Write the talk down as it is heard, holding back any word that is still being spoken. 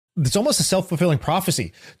it's almost a self-fulfilling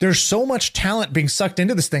prophecy. There's so much talent being sucked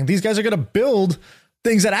into this thing. These guys are going to build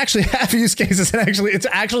things that actually have use cases, and it's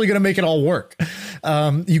actually going to make it all work.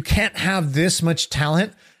 You can't have this much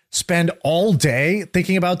talent spend all day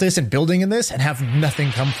thinking about this and building in this and have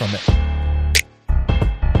nothing come from it.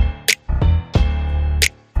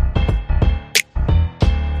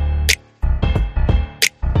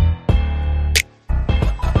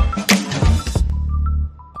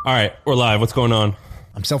 All right, we're live. What's going on?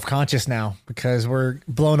 I'm self-conscious now because we're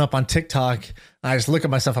blown up on TikTok. I just look at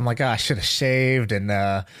myself. I'm like, I should have shaved. And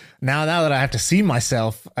now that I have to see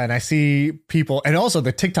myself and I see people, and also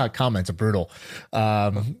the TikTok comments are brutal.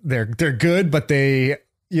 They're good, but they,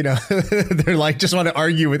 they're like, just want to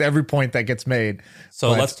argue with every point that gets made.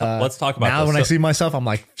 So let's talk about now. this. When I see myself, I'm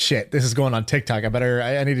like, shit, this is going on TikTok.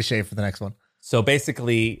 I need to shave for the next one. So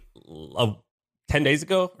basically 10 days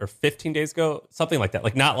ago or 15 days ago, something like that,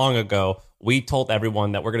 like not long ago, we told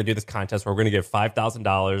everyone that we're going to do this contest where we're going to give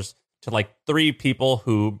 $5,000 to like 3 people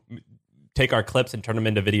who take our clips and turn them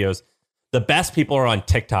into videos. The best people are on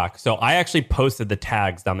TikTok. So I actually posted the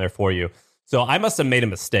tags down there for you. So I must have made a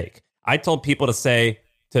mistake. I told people to say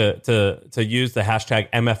to use the hashtag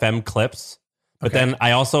MFM clips, but then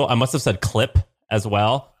I must have said clip as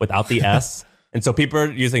well without the S. And so people are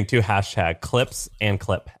using 2 hashtags, clips and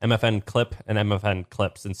clip, MFN clip and MFN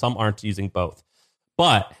clips, and some aren't using both.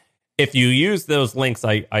 But if you use those links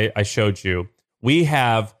I showed you, we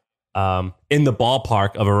have in the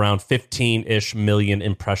ballpark of around 15-ish million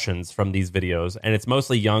impressions from these videos. And it's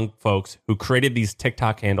mostly young folks who created these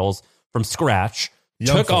TikTok handles from scratch,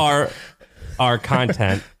 took our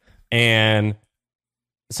content, and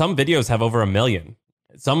some videos have over 1 million.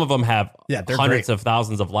 Some of them have hundreds of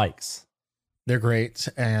thousands of likes. They're great.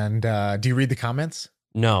 And do you read the comments?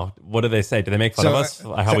 No. What do they say? Do they make fun of us?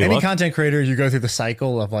 How we any look? content creator, you go through the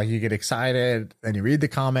cycle of like, you get excited, then you read the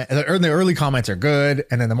comment. The early comments are good.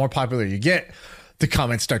 And then the more popular you get, the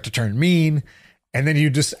comments start to turn mean. And then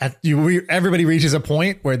everybody reaches a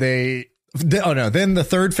point where then the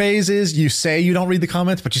third phase is you say you don't read the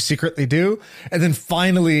comments, but you secretly do. And then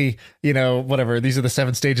finally, whatever, these are the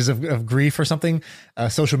 7 stages of grief or something,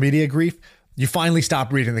 social media grief. You finally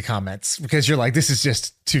stop reading the comments because you're like, this is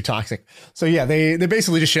just too toxic. So yeah, they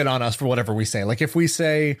basically just shit on us for whatever we say. Like if we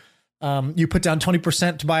say you put down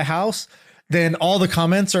 20% to buy a house, then all the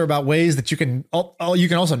comments are about ways that you can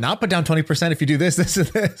also not put down 20% if you do this, this, and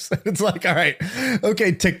this. It's like, all right,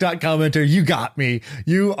 okay, TikTok commenter, you got me.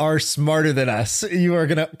 You are smarter than us. You are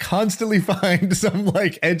going to constantly find some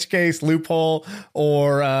like edge case, loophole,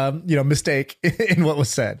 or mistake in what was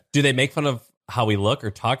said. Do they make fun of how we look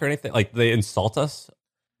or talk or anything? Like they insult us?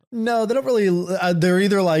 No, they don't really. They're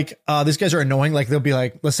either like, these guys are annoying. Like they'll be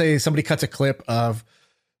like, let's say somebody cuts a clip of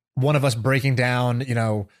one of us breaking down,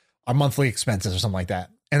 our monthly expenses or something like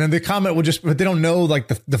that. And then the comment will but they don't know like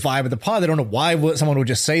the vibe of the pod. They don't know why someone would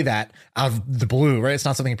just say that out of the blue, right? It's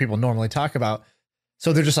not something people normally talk about.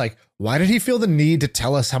 So they're just like, why did he feel the need to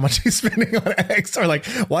tell us how much he's spending on X? Or like,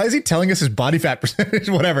 why is he telling us his body fat percentage?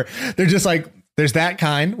 Whatever. They're just like, there's that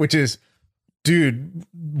kind, which is, dude,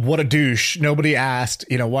 what a douche. Nobody asked,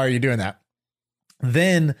 why are you doing that?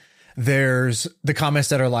 Then there's the comments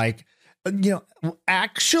that are like,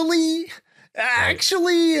 actually,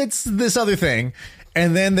 it's this other thing.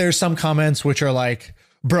 And then there's some comments which are like,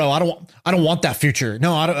 bro, I don't want that future.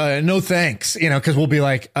 No, I don't, no thanks. Cause we'll be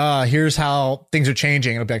like, here's how things are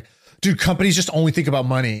changing. And it'll be like, dude, companies just only think about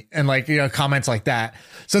money, and like, comments like that.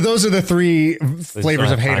 So those are the 3 flavors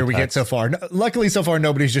of hater we get so far. Luckily, so far,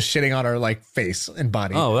 nobody's just shitting on our like face and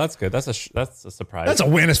body. Oh, that's good. That's a surprise. That's a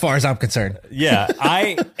win as far as I'm concerned. Yeah.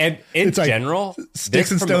 In it's like, general, sticks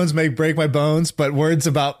and stones may break my bones, but words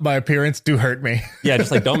about my appearance do hurt me. Yeah. Just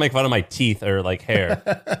like, don't make fun of my teeth or like hair.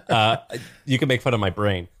 You can make fun of my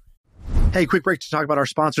brain. Hey, quick break to talk about our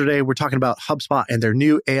sponsor today. We're talking about HubSpot and their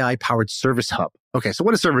new AI-powered Service Hub. Okay, so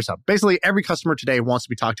what is Service Hub? Basically, every customer today wants to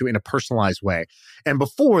be talked to in a personalized way. And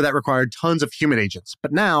before, that required tons of human agents.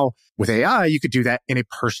 But now, with AI, you could do that in a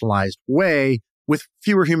personalized way with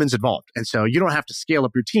fewer humans involved. And so you don't have to scale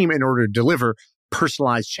up your team in order to deliver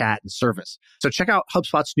personalized chat and service. So check out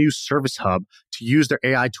HubSpot's new Service Hub to use their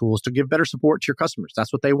AI tools to give better support to your customers.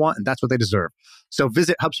 That's what they want, and that's what they deserve. So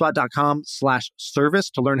visit HubSpot.com/service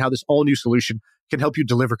to learn how this all new solution can help you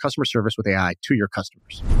deliver customer service with AI to your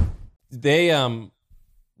customers.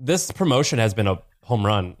 This promotion has been a home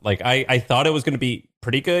run. Like I thought it was going to be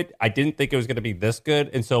pretty good. I didn't think it was going to be this good.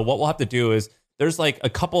 And so what we'll have to do is there's like a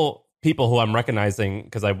couple people who I'm recognizing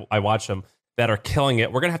because I watch them that are killing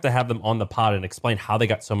it. We're going to have them on the pod and explain how they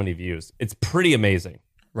got so many views. It's pretty amazing.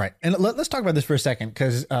 Right. And let's talk about this for a second,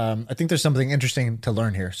 because I think there's something interesting to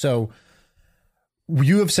learn here. So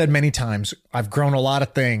you have said many times, I've grown a lot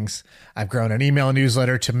of things. I've grown an email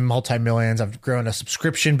newsletter to multi-millions. I've grown a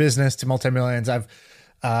subscription business to multi-millions. I've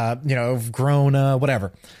grown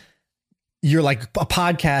whatever. You're like, a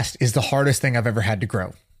podcast is the hardest thing I've ever had to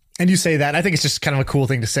grow. And you say that. I think it's just kind of a cool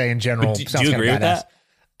thing to say in general. Do you agree with that?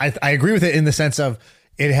 I agree with it in the sense of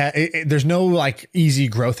there's no like easy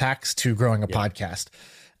growth hacks to growing a podcast.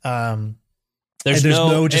 There's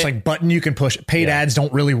no like button you can push. Paid ads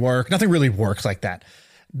don't really work. Nothing really works like that.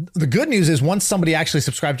 The good news is once somebody actually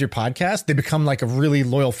subscribes to your podcast, they become like a really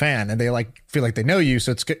loyal fan and they like feel like they know you.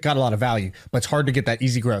 So it's got a lot of value, but it's hard to get that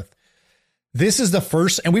easy growth. This is the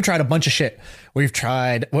first, and we've tried a bunch of shit. We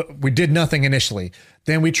did nothing initially.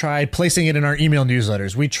 Then we tried placing it in our email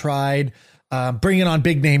newsletters. We tried bringing on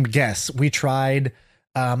big name guests. We tried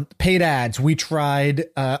paid ads. We tried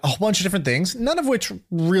a whole bunch of different things, none of which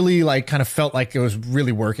really like kind of felt like it was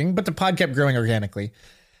really working, but the pod kept growing organically.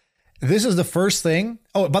 This is the first thing.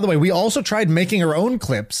 Oh, by the way, we also tried making our own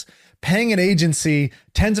clips, paying an agency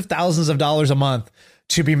tens of thousands of dollars a month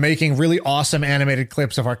to be making really awesome animated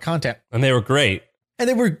clips of our content. And they were great. And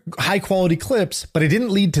they were high quality clips, but it didn't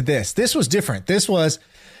lead to this. This was different. This was,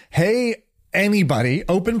 hey, anybody,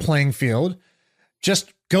 open playing field,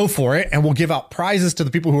 just go for it. And we'll give out prizes to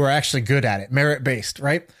the people who are actually good at it, merit based,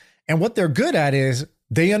 right? And what they're good at is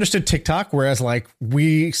they understood TikTok, whereas like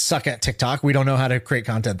we suck at TikTok. We don't know how to create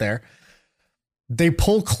content there. They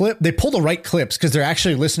pull the right clips because they're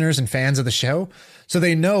actually listeners and fans of the show. So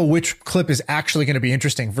they know which clip is actually going to be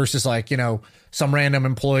interesting versus like, some random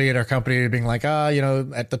employee at our company being like,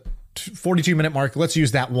 at the 42-minute mark, let's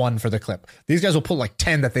use that one for the clip. These guys will pull like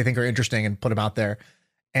 10 that they think are interesting and put them out there.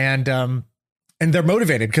 And they're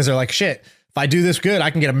motivated because they're like, shit, if I do this good, I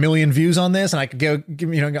can get 1 million views on this and I can get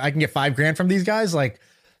 $5,000 from these guys. Like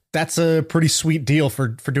that's a pretty sweet deal for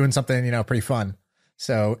doing something, pretty fun.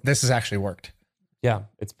 So this has actually worked. Yeah,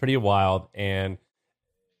 it's pretty wild. And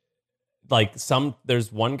like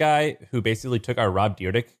there's one guy who basically took our Rob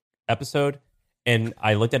Dyrdek episode and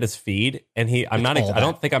I looked at his feed and I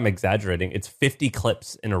don't think I'm exaggerating. It's 50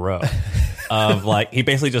 clips in a row of like, he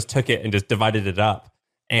basically just took it and just divided it up.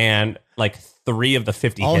 And like 3 of the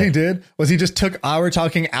 50 all he did was he just took our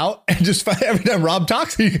talking out and just every time Rob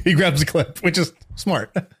talks, he grabs a clip, which is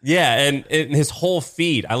smart. Yeah. And his whole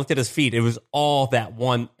feed, I looked at his feed. It was all that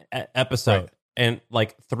one episode. Right. And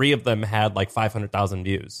like 3 of them had like 500,000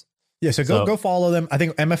 views. Yeah. So go follow them. I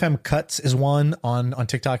think MFM Cuts is one on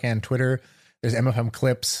TikTok and Twitter. There's MFM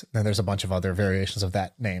Clips. Then there's a bunch of other variations of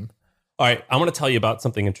that name. All right. I want to tell you about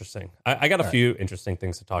something interesting. I got a few interesting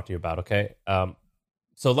things to talk to you about. Okay.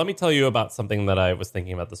 So let me tell you about something that I was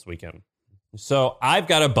thinking about this weekend. So I've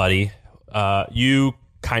got a buddy. You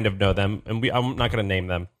kind of know them, and I'm not going to name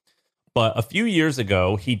them. But a few years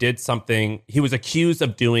ago, he did something. He was accused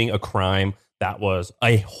of doing a crime that was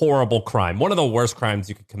a horrible crime, one of the worst crimes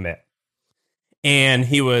you could commit. And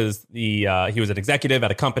he was an executive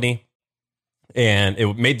at a company, and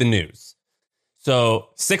it made the news. So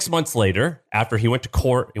 6 months later, after he went to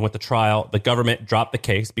court, he went to trial, the government dropped the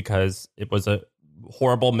case because it was a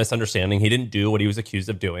horrible misunderstanding. He didn't do what he was accused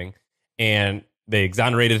of doing, and they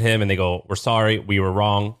exonerated him. And they go, "We're sorry, we were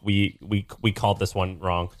wrong. We called this one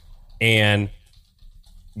wrong." And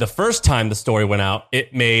the first time the story went out,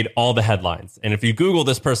 it made all the headlines. And if you Google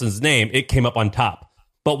this person's name, it came up on top.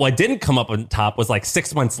 But what didn't come up on top was like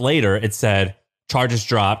 6 months later, it said charges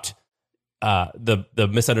dropped. The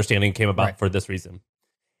misunderstanding came about for this reason.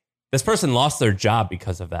 This person lost their job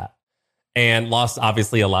because of that and lost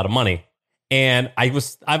obviously a lot of money. And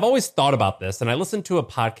I've always thought about this, and I listened to a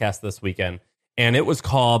podcast this weekend, and it was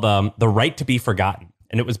called The Right to Be Forgotten,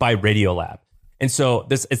 and it was by Radiolab. And so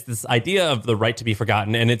it's this idea of the right to be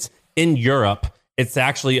forgotten, and it's in Europe. It's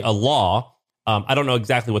actually a law. I don't know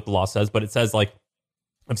exactly what the law says, but it says like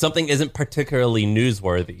if something isn't particularly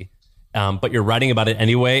newsworthy, but you're writing about it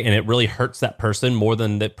anyway, and it really hurts that person more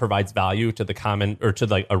than that provides value to the common or to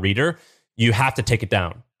like a reader, you have to take it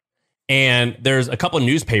down. And there's a couple of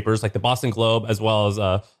newspapers like the Boston Globe, as well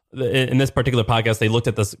as in this particular podcast, they looked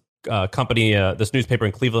at this company, this newspaper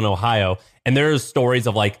in Cleveland, Ohio, and there's stories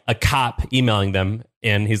of like a cop emailing them.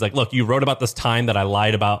 And he's like, "Look, you wrote about this time that I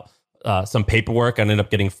lied about some paperwork and ended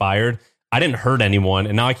up getting fired. I didn't hurt anyone,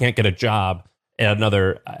 and now I can't get a job at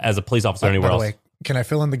as a police officer anywhere else." By the way, can I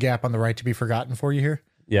fill in the gap on the right to be forgotten for you here?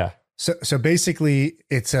 Yeah. So basically,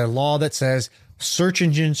 it's a law that says search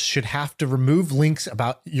engines should have to remove links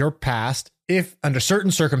about your past if under certain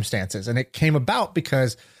circumstances. And it came about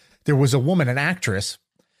because there was a woman, an actress,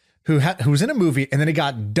 who was in a movie, and then it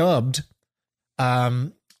got dubbed.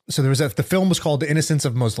 So the film was called The Innocence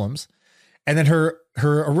of Muslims. And then her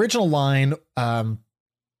original line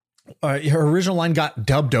her original line got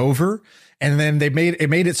dubbed over, and then they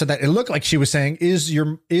made it so that it looked like she was saying, is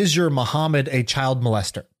your Muhammad a child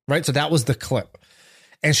molester? Right. So that was the clip.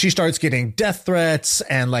 And she starts getting death threats,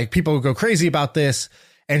 and like people go crazy about this.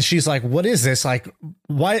 And she's like, what is this? Like,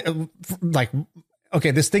 why? Like,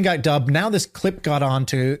 okay, this thing got dubbed. Now this clip got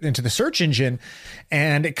into the search engine,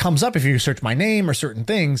 and it comes up if you search my name or certain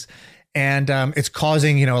things. And it's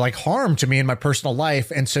causing, like harm to me in my personal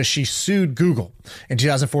life. And so she sued Google in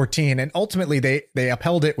 2014. And ultimately they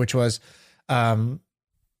upheld it, which was, like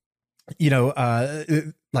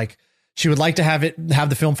she would like to have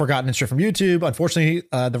the film forgotten and stripped from YouTube. Unfortunately,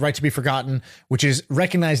 the right to be forgotten, which is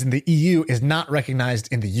recognized in the EU, is not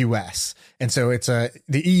recognized in the US. And so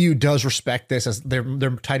the EU does respect this, as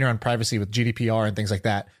they're tighter on privacy with GDPR and things like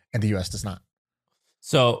that. And the US does not.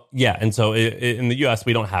 So, yeah. And so in the US,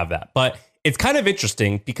 we don't have that. But it's kind of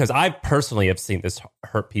interesting because I personally have seen this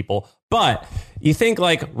hurt people. But you think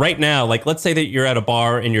like right now, like let's say that you're at a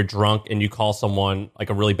bar and you're drunk and you call someone like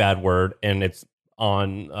a really bad word and it's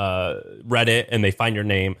on Reddit and they find your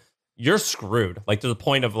name, you're screwed. Like to the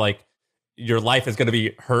point of like your life is going to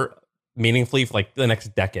be hurt meaningfully for like the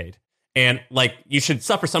next decade. And like you should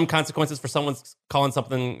suffer some consequences for someone's calling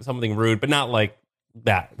something rude, but not like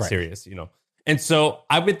that serious, And so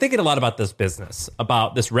I've been thinking a lot about this business,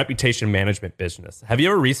 about this reputation management business. Have you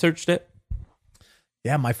ever researched it?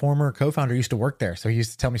 Yeah, my former co-founder used to work there, so he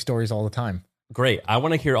used to tell me stories all the time. Great. I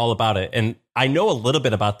want to hear all about it. And I know a little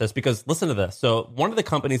bit about this because listen to this. So one of the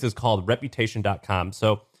companies is called Reputation.com.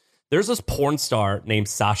 So there's this porn star named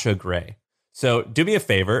Sasha Grey. So do me a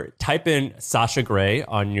favor, type in Sasha Grey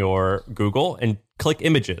on your Google and click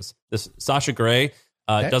images. This Sasha Grey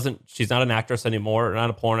she's not an actress anymore, not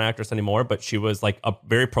a porn actress anymore, but she was like a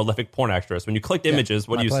very prolific porn actress. When you clicked images,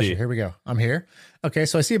 what do you see? Here we go. I'm here. Okay.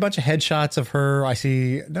 So I see a bunch of headshots of her. I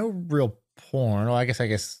see no real porn. Well, I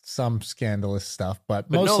guess some scandalous stuff,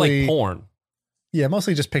 but mostly no like porn. Yeah.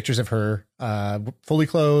 Mostly just pictures of her fully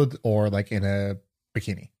clothed or like in a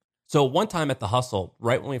bikini. So one time at The Hustle,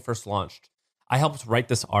 right when we first launched, I helped write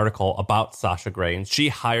this article about Sasha Grey, and she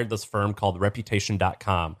hired this firm called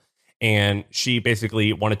Reputation.com. And she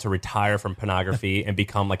basically wanted to retire from pornography and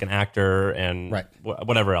become like an actor and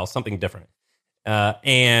whatever else, something different.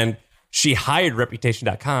 And she hired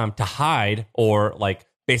Reputation.com to hide or like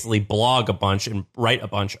basically blog a bunch and write a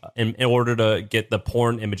bunch in order to get the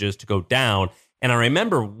porn images to go down. And I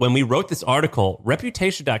remember when we wrote this article,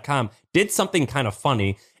 Reputation.com did something kind of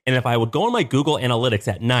funny. And if I would go on my Google Analytics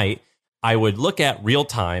at night, I would look at real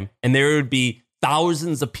time and there would be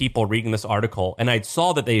thousands of people reading this article, and I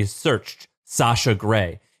saw that they searched Sasha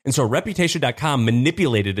Grey. And so Reputation.com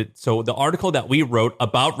manipulated it. So the article that we wrote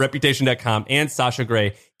about Reputation.com and Sasha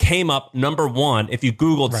Grey came up number one if you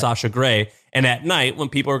Googled Sasha Grey. And at night, when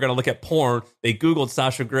people were going to look at porn, they Googled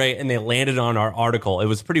Sasha Grey and they landed on our article. It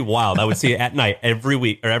was pretty wild. I would see it at night every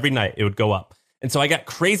week or every night it would go up. And so I got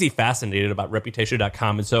crazy fascinated about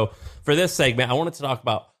Reputation.com. And so for this segment, I wanted to talk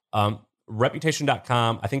about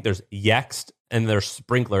Reputation.com. I think there's Yext and there's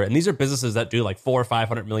Sprinkler. And these are businesses that do like $400 or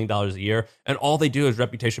 $500 million a year. And all they do is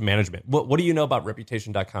reputation management. What do you know about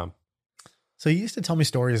Reputation.com? So he used to tell me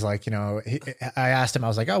stories like, I asked him, I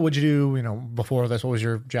was like, oh, what'd you do, before this? What was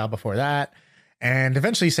your job before that? And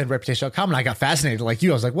eventually he said Reputation.com. And I got fascinated like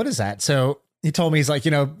you. I was like, what is that? So he told me, he's like,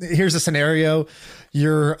 here's a scenario.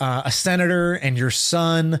 You're a senator and your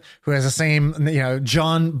son who has the same,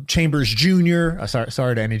 John Chambers Jr.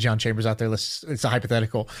 Sorry to any John Chambers out there. It's a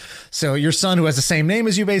hypothetical. So your son who has the same name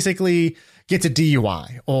as you basically gets a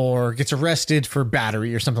DUI or gets arrested for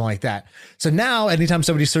battery or something like that. So now anytime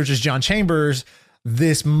somebody searches John Chambers,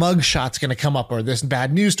 this mugshot's going to come up or this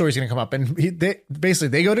bad news story is going to come up. And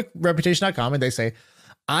they go to Reputation.com and they say,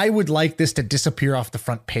 I would like this to disappear off the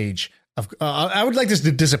front page. I would like this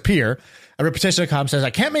to disappear. Reputation.com says, I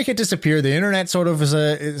can't make it disappear. The internet sort of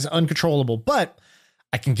is uncontrollable, but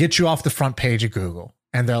I can get you off the front page of Google.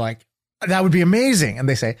 And they're like, that would be amazing. And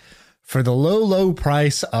they say, for the low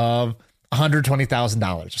price of $120,000,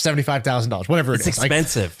 $75,000, whatever it is.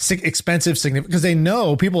 Expensive. Expensive, significant, because they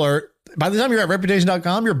know people are, by the time you're at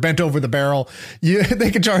Reputation.com, you're bent over the barrel.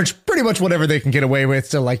 They can charge pretty much whatever they can get away with.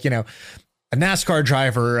 So like, a NASCAR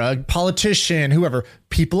driver, a politician, whoever,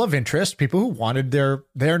 people of interest, people who wanted their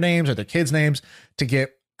names or their kids' names to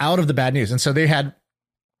get out of the bad news. And so they had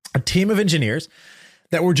a team of engineers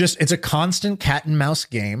that were it's a constant cat and mouse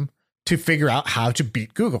game to figure out how to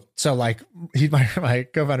beat Google. So like my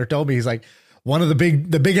co-founder told me, he's like, one of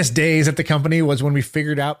the biggest days at the company was when we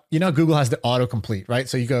figured out, Google has the autocomplete, right?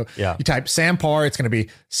 So you type Sam Parr, it's going to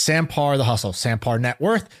be Sam Parr, The Hustle, Sam Parr net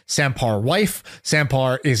worth, Sam Parr wife, Sam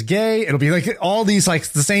Parr is gay. It'll be like all these, like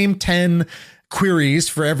the same 10 queries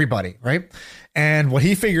for everybody, right? And what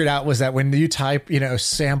he figured out was that when you type,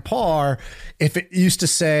 Sam Parr, if it used to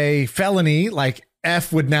say felony, like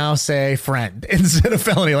F would now say friend instead of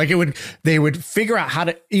felony. Like they would figure out how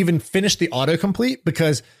to even finish the autocomplete,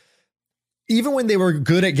 because even when they were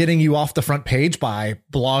good at getting you off the front page by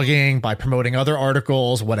blogging, by promoting other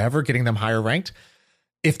articles, whatever, getting them higher ranked,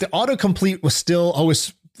 if the autocomplete was still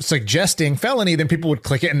always suggesting felony, then people would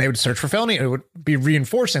click it and they would search for felony. It would be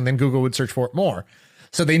reinforcing. Then Google would search for it more.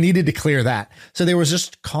 So they needed to clear that. So there was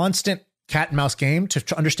just constant cat and mouse game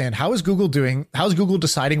to understand how is Google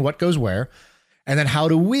deciding what goes where? And then how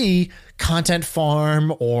do we content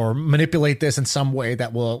farm or manipulate this in some way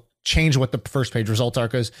that will change what the first page results are?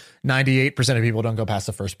 Because 98% of people don't go past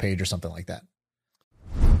the first page or something like that.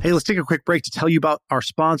 Hey, let's take a quick break to tell you about our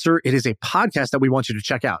sponsor. It is a podcast that we want you to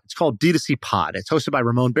check out. It's called D2C Pod. It's hosted by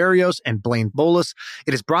Ramon Barrios and Blaine Bolus.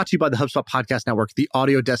 It is brought to you by the HubSpot Podcast Network, the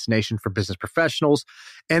audio destination for business professionals.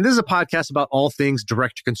 And this is a podcast about all things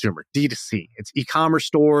direct to consumer, D2C. It's e-commerce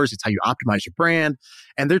stores. It's how you optimize your brand.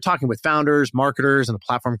 And they're talking with founders, marketers, and the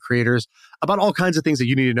platform creators about all kinds of things that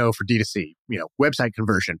you need to know for D2C. Website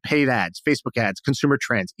conversion, paid ads, Facebook ads, consumer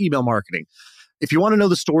trends, email marketing. If you want to know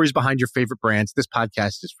the stories behind your favorite brands, this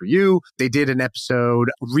podcast is for you. They did an episode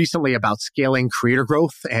recently about scaling creator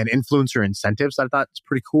growth and influencer incentives. I thought it's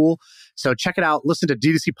pretty cool. So check it out. Listen to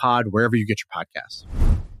D2C Pod wherever you get your podcasts.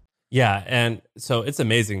 Yeah, and so it's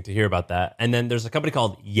amazing to hear about that. And then there's a company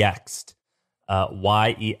called Yext,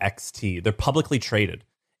 YEXT. They're publicly traded.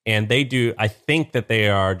 And I think that they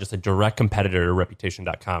are just a direct competitor to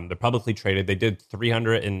Reputation.com. They're publicly traded. They did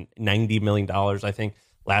 $390 million, I think,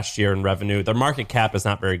 last year in revenue. Their market cap is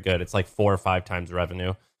not very good. It's like 4 or 5 times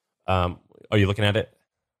revenue. Are you looking at it?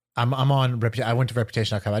 I'm on Reputation. I went to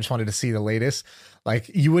Reputation.com. I just wanted to see the latest. Like,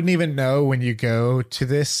 you wouldn't even know when you go to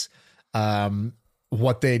this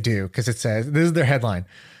what they do, because it says, this is their headline.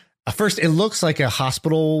 First, it looks like a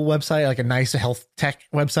hospital website, like a nice health tech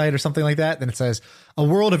website or something like that. Then it says, a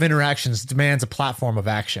world of interactions demands a platform of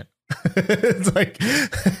action. It's like,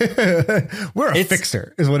 we're a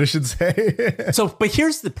fixer is what it should say. But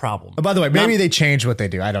here's the problem. By the way, maybe they changed what they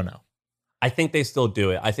do. I don't know. I think they still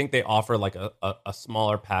do it. I think they offer like a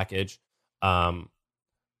smaller package. Like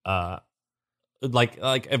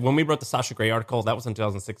when we wrote the Sasha Grey article, that was in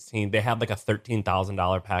 2016. They had like a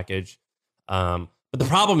 $13,000 package. But the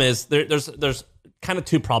problem is there's kind of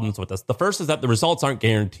 2 problems with this. The first is that the results aren't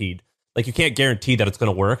guaranteed. Like, you can't guarantee that it's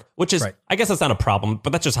going to work, which is, right. I guess that's not a problem,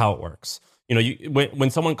 but that's just how it works. When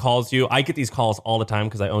someone calls you, I get these calls all the time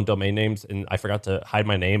because I own domain names and I forgot to hide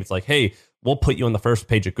my name. It's like, hey, we'll put you on the first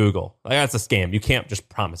page of Google. Like, that's a scam. You can't just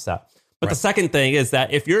promise that. But The second thing is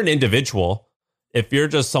that if you're an individual, if you're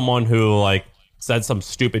just someone who like said some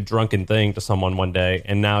stupid drunken thing to someone one day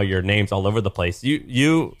and now your name's all over the place,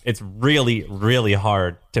 it's really, really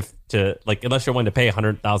hard to like, unless you're willing to pay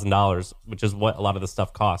 $100,000, which is what a lot of this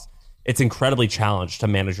stuff costs. It's incredibly challenged to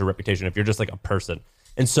manage your reputation if you're just like a person.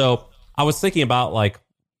 And so I was thinking about like,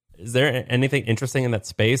 is there anything interesting in that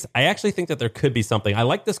space? I actually think that there could be something. I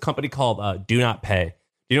like this company called Do Not Pay.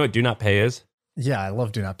 Do you know what Do Not Pay is? Yeah, I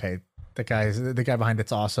love Do Not Pay. The guy behind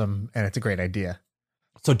it's awesome, and it's a great idea.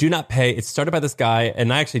 So Do Not Pay, it's started by this guy,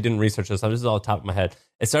 and I actually didn't research this. This is all off the top of my head.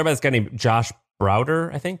 It started by this guy named Josh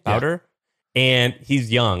Browder, I think. Bowder. Yeah. And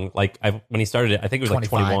he's young. Like when he started it, I think it was like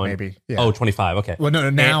 21. Maybe. Yeah. Oh, 25. Okay. Well, no.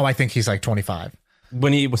 Now I think he's like 25.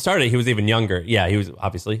 When he started, he was even younger. Yeah, he was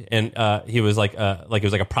obviously. And he was like it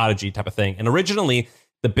was like a prodigy type of thing. And originally,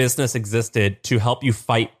 the business existed to help you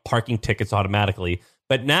fight parking tickets automatically.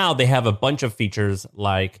 But now they have a bunch of features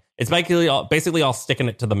like it's basically all sticking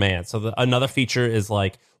it to the man. So another feature is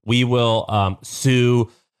like we will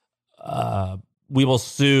sue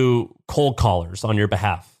cold callers on your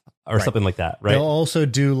behalf. Or right. Something like that, right? They'll also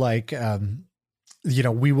do like,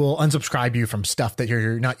 we will unsubscribe you from stuff that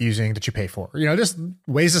you're not using that you pay for. Just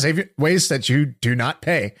ways to save you, ways that you do not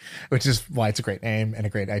pay, which is why it's a great name and a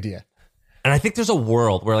great idea. And I think there's a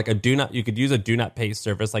world where like you could use a do not pay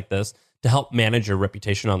service like this to help manage your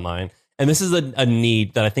reputation online. And this is a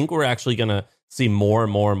need that I think we're actually going to see more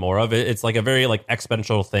and more and more of. It's like a very like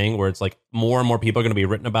exponential thing where it's like more and more people are going to be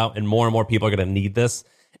written about and more people are going to need this.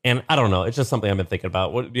 And I don't know. It's just something I've been thinking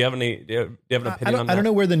about. Do you have an opinion on that? I don't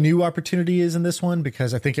know where the new opportunity is in this one,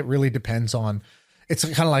 because I think it really depends on, it's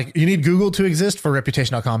kind of like you need Google to exist for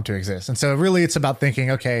Reputation.com to exist. And so really it's about thinking,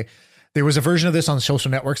 okay, there was a version of this on social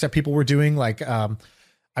networks that people were doing. Like, I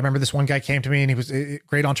remember this one guy came to me and he was a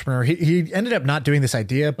great entrepreneur. He ended up not doing this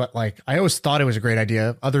idea, but like, I always thought it was a great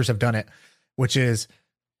idea. Others have done it, which is,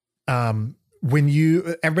 when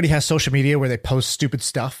everybody has social media where they post stupid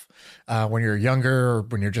stuff. when you're younger or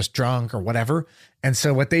when you're just drunk or whatever. And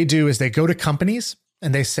so what they do is they go to companies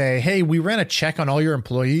and they say, hey, we ran a check on all your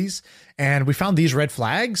employees and we found these red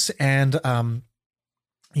flags. And,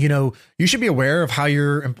 you should be aware of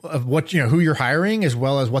who you're hiring, as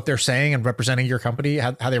well as what they're saying and representing your company,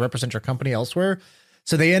 how they represent your company elsewhere.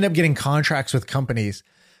 So they end up getting contracts with companies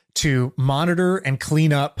to monitor and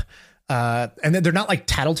clean up. And then they're not like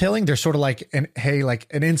tattletaling. They're sort of like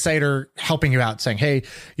an insider helping you out, saying, hey,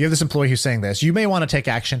 you have this employee who's saying this. You may want to take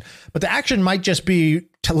action, but the action might just be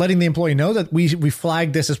letting the employee know that we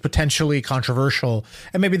flagged this as potentially controversial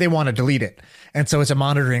and maybe they want to delete it. And so it's a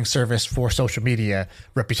monitoring service for social media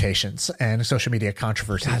reputations and social media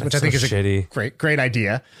controversies, which I think is shitty. A great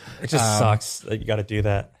idea. It just sucks that you got to do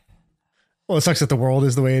that. Well, it sucks that the world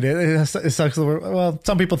is the way it is. It sucks. Well,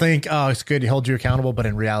 some people think, oh, it's good. He holds you accountable. But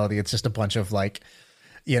in reality, it's just a bunch of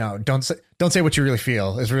don't say what you really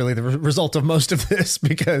feel is really the result of most of this,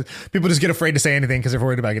 because people just get afraid to say anything because they're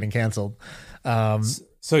worried about getting canceled.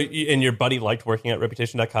 So, and your buddy liked working at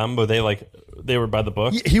reputation.com, but they were by the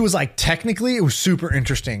book? He was like, technically, it was super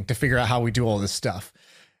interesting to figure out how we do all this stuff.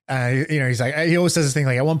 He's like, he always says this thing,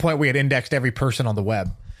 like at one point we had indexed every person on the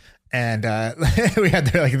web. And we had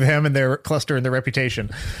them and their cluster and their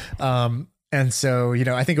reputation. And so,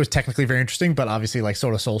 I think it was technically very interesting, but obviously like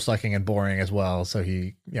sort of soul sucking and boring as well. So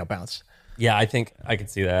he, bounced. Yeah, I think I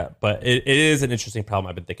could see that. But it is an interesting problem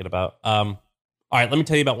I've been thinking about. All right, let me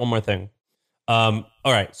tell you about one more thing. All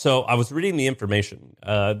right, so I was reading the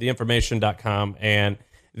information.com, and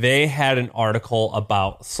they had an article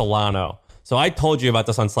about Solana. So I told you about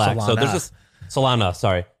this on Slack. Solana. So there's this Solana,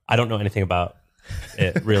 sorry. I don't know anything about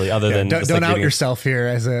it really, other than don't out yourself here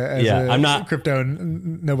as I'm not crypto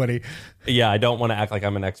nobody. Yeah, I don't want to act like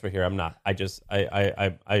I'm an expert here. I'm not.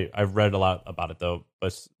 I've read a lot about it though,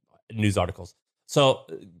 but news articles. So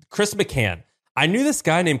Chris McCann, I knew this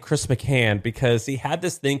guy named Chris McCann because he had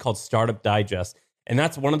this thing called Startup Digest, and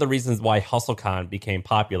that's one of the reasons why HustleCon became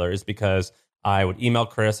popular, is because I would email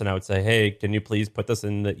Chris and I would say, hey, can you please put this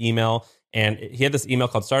in the email? And he had this email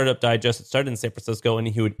called Startup Digest. It started in San Francisco, and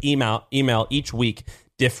he would email each week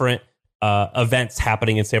different events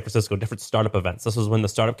happening in San Francisco, different startup events. This was when the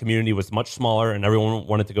startup community was much smaller and everyone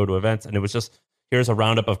wanted to go to events. And it was just, here's a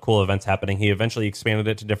roundup of cool events happening. He eventually expanded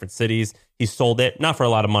it to different cities. He sold it, not for a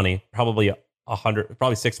lot of money, probably 100,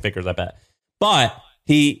 probably six figures, I bet. But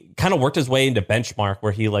he kind of worked his way into Benchmark,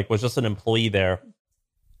 where he was just an employee there.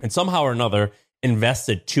 And somehow or another,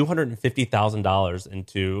 invested $250,000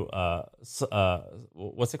 into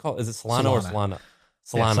what's it called? Is it Solana or Solana?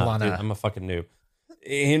 Solana. Yeah, Solana. Dude, I'm a fucking noob.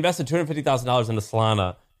 He invested $250,000 into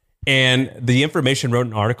Solana, and the information wrote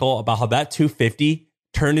an article about how that 250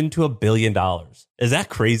 turned into $1 billion. Is that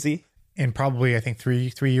crazy? In probably, I think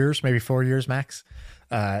 3 years, maybe 4 years max.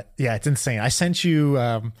 Yeah, it's insane. I sent you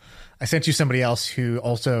somebody else who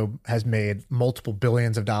also has made multiple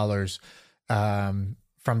billions of dollars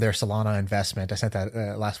from their Solana investment. I sent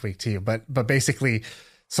that last week to you, but basically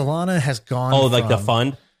Solana has gone. Oh, like the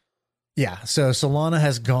fund? Yeah. So Solana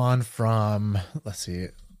has gone from, let's see,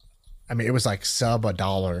 I mean, it was like sub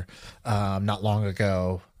 $1 not long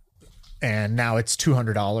ago, and now it's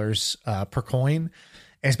 $200 per coin.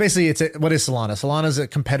 And it's basically, what is Solana? Solana is a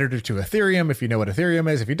competitor to Ethereum. If you know what Ethereum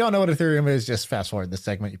is, if you don't know what Ethereum is, just fast forward this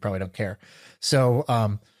segment. You probably don't care. So,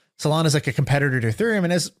 Solana is like a competitor to Ethereum.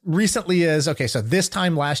 And as recently as, so this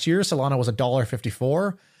time last year, Solana was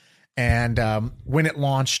 $1.54. And when it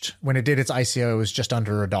launched, when it did its ICO, it was just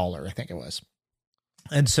under $1, I think it was.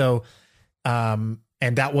 And so, and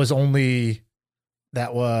that was, a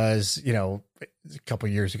couple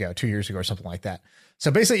of years ago, 2 years ago or something like that.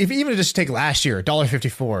 So basically, if even just take last year,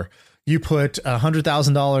 $1.54, you put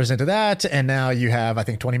 $100,000 into that, and now you have, I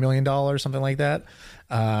think, $20 million, something like that.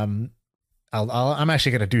 I'm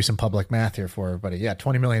actually going to do some public math here for everybody. Yeah,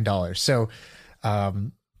 $20 million. So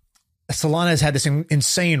Solana has had this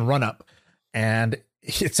insane run up, and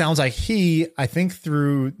it sounds like he's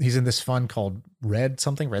in this fund called Red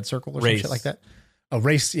Circle or some shit like that. Oh,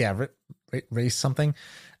 Race. Yeah. Race something.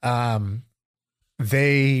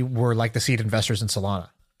 They were like the seed investors in Solana,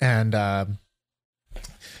 and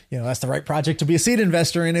that's the right project to be a seed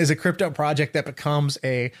investor in, is a crypto project that becomes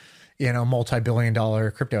a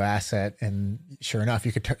multi-billion-dollar crypto asset. And sure enough,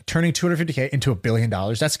 you could turning $250K into $1 billion.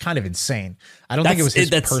 That's kind of insane. I don't think it was his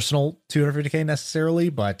personal $250K necessarily,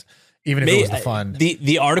 but even if it was the fund,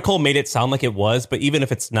 the article made it sound like it was, but even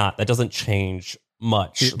if it's not, that doesn't change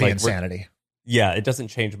much. The insanity. Yeah, it doesn't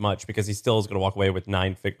change much, because he still is going to walk away with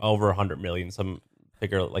over 100 million, some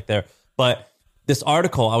figure like there. But this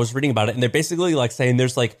article, I was reading about it, and they're basically like saying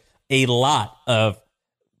there's like a lot of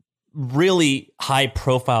really high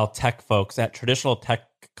profile tech folks at traditional tech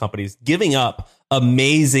companies giving up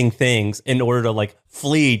amazing things in order to like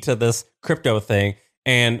flee to this crypto thing.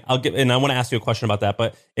 And I want to ask you a question about that.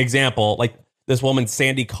 But example, like this woman,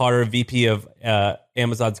 Sandy Carter, VP of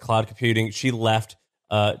Amazon's cloud computing, she left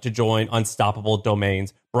to join Unstoppable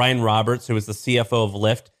Domains. Brian Roberts, who was the CFO of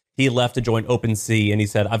Lyft, he left to join OpenSea, and he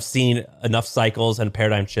said, I've seen enough cycles and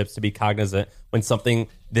paradigm shifts to be cognizant when something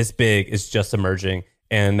this big is just emerging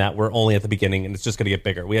and that we're only at the beginning and it's just going to get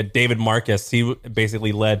bigger. We had David Marcus. He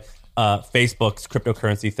basically led Facebook's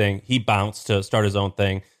cryptocurrency thing. He bounced to start his own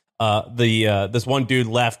thing. This one dude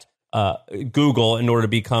left Google in order to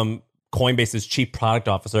become Coinbase's chief product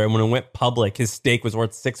officer. And when it went public, his stake was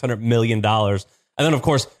worth $600 million. And then, of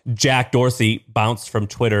course, Jack Dorsey bounced from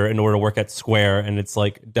Twitter in order to work at Square, and it's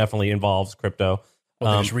like definitely involves crypto.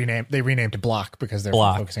 Well, they renamed to Block because they're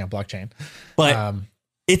focusing on blockchain. But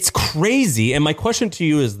it's crazy. And my question to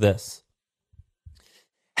you is this.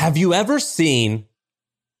 Have you ever seen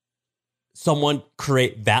someone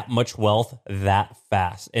create that much wealth that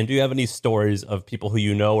fast? And do you have any stories of people who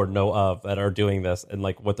you know or know of that are doing this and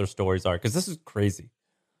like what their stories are? Because this is crazy.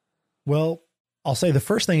 Well, I'll say the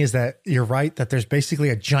first thing is that you're right that there's basically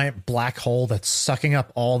a giant black hole that's sucking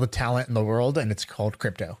up all the talent in the world, and it's called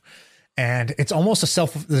crypto. And it's almost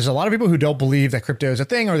there's a lot of people who don't believe that crypto is a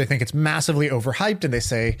thing, or they think it's massively overhyped, and they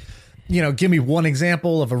say, give me one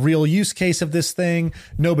example of a real use case of this thing.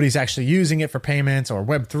 Nobody's actually using it for payments or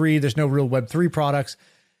Web3. There's no real Web3 products.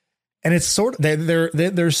 And it's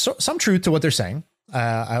there's some truth to what they're saying.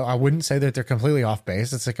 I wouldn't say that they're completely off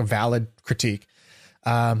base. It's like a valid critique.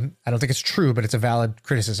 I don't think it's true, but it's a valid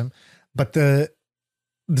criticism. But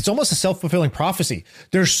it's almost a self-fulfilling prophecy.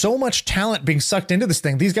 There's so much talent being sucked into this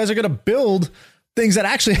thing. These guys are going to build things that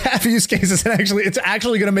actually have use cases, and it's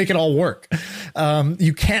actually going to make it all work.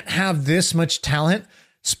 You can't have this much talent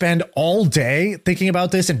spend all day thinking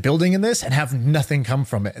about this and building in this and have nothing come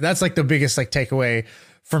from it. That's like the biggest like takeaway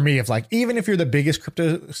for me of like, even if you're the biggest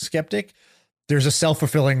crypto skeptic, there's a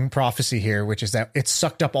self-fulfilling prophecy here, which is that it's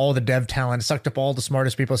sucked up all the dev talent, it sucked up all the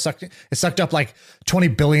smartest people, it sucked up like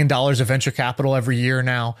 $20 billion of venture capital every year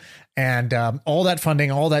now. And all that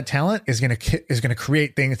funding, all that talent is going to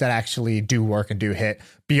create things that actually do work and do hit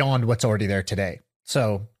beyond what's already there today.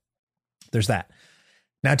 So there's that.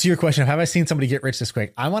 Now to your question of have I seen somebody get rich this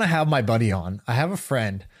quick? I want to have my buddy on. I have a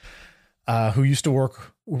friend who used to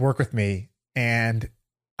work with me, and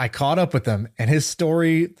I caught up with him, and his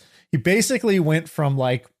story, he basically went from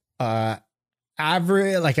like an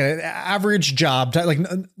average job to, like,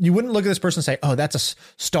 you wouldn't look at this person and say, oh, that's a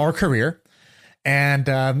star career. And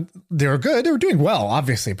they were good. They were doing well,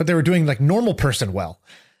 obviously, but they were doing like normal person well.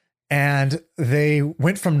 And they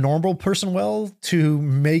went from normal person well to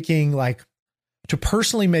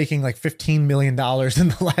personally making like $15 million in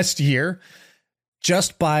the last year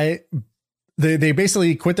just by they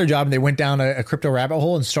basically quit their job and they went down a crypto rabbit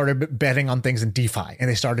hole and started betting on things in DeFi. And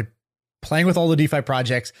they started playing with all the DeFi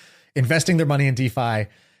projects, investing their money in DeFi.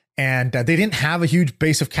 And they didn't have a huge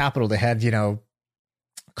base of capital. They had,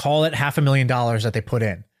 call it $500,000 that they put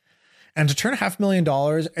in. And to turn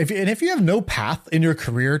 $500,000, if you have no path in your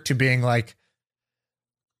career to being like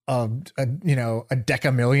a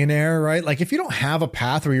deca millionaire, right? Like if you don't have a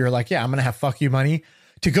path where you're like, yeah, I'm going to have fuck you money,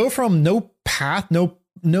 to go from no path, no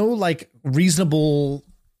like reasonable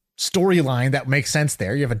storyline that makes sense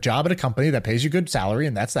there. You have a job at a company that pays you good salary,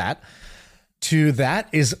 and that's that. To that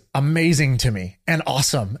is amazing to me and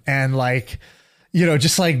awesome. And like,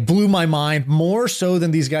 just like blew my mind more so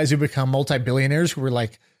than these guys who become multi-billionaires who were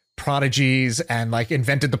like prodigies and like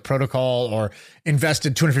invented the protocol or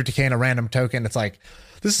invested $250K in a random token. It's like,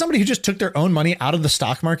 this is somebody who just took their own money out of the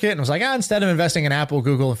stock market and was like, instead of investing in Apple,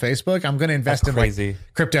 Google, and Facebook, I'm going to invest in like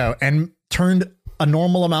crypto, and turned a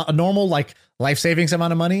normal like life savings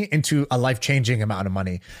amount of money into a life changing amount of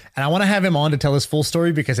money. And I want to have him on to tell his full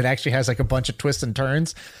story because it actually has like a bunch of twists and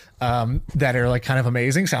turns that are like kind of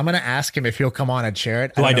amazing. So I'm going to ask him if he'll come on and share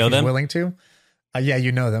it. Do I know them? Willing to? Yeah,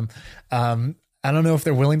 you know them. I don't know if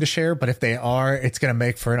they're willing to share, but if they are, it's going to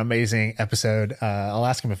make for an amazing episode. I'll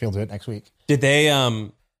ask him if he'll do it next week. Did they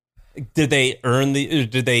earn did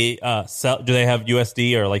they sell, do they have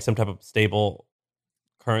USD or like some type of stable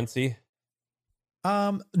currency?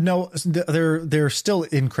 No, they're still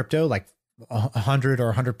in crypto, like 100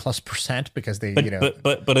 or 100+% because they,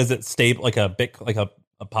 but is it stable, like a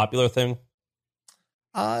popular thing?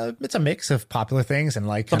 It's a mix of popular things and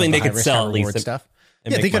like something they could sell at least stuff.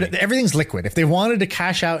 Yeah, they could. Everything's liquid. If they wanted to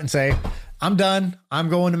cash out and say, I'm done, I'm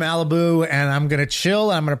going to Malibu and I'm going to chill,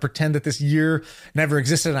 and I'm going to pretend that this year never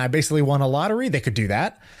existed and I basically won a lottery, they could do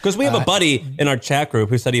that. Because we have a buddy in our chat group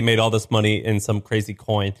who said he made all this money in some crazy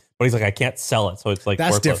coin, but he's like, I can't sell it. So it's like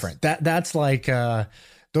that's worthless. Different. That's like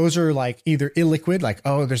those are like either illiquid, like,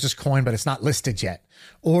 oh, there's this coin, but it's not listed yet,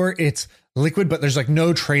 or it's liquid, but there's like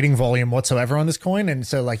no trading volume whatsoever on this coin. And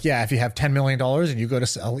so like, yeah, if you have $10 million and you go to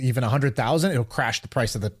sell even 100,000, it'll crash the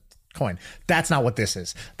price of the coin. That's not what this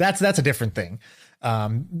is. That's a different thing.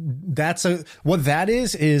 What that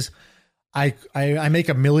is I make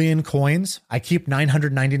 1 million coins. I keep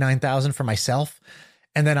 999,000 for myself.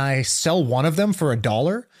 And then I sell one of them for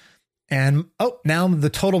 $1. And now the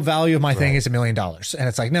total value of my thing is $1 million. And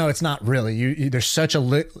it's like, no, it's not really. There's such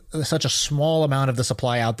a small amount of the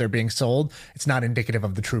supply out there being sold. It's not indicative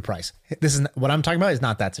of the true price. This is what I'm talking about. Is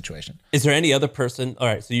not that situation. Is there any other person? All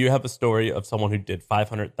right, so you have a story of someone who did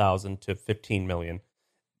 500,000 to 15 million.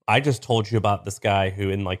 I just told you about this guy who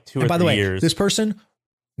in like 2 or 3 years. This person,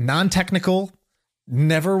 non-technical,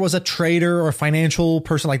 never was a trader or financial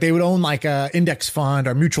person. Like they would own like a index fund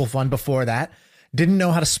or mutual fund before that. Didn't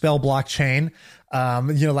know how to spell blockchain.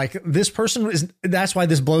 Like this person that's why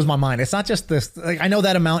this blows my mind. It's not just this, like, I know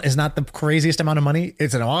that amount is not the craziest amount of money.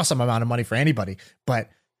 It's an awesome amount of money for anybody. But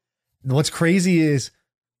what's crazy is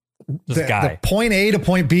the point A to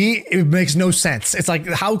point B, it makes no sense. It's like,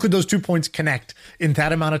 how could those 2 points connect in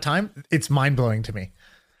that amount of time? It's mind blowing to me.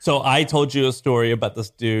 So I told you a story about this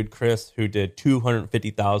dude, Chris, who did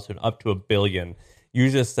 250,000 up to $1 billion. You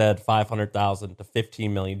just said 500,000 to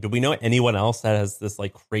 15 million. Do we know anyone else that has this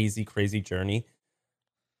like crazy journey?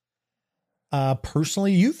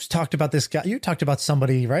 Personally, you've talked about this guy. You talked about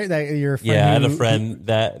somebody, right? That your friend. Yeah, I had a friend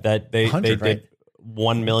that they did right?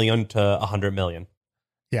 1 million to 100 million.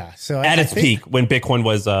 Yeah. So at its peak when Bitcoin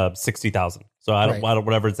was 60,000. So I don't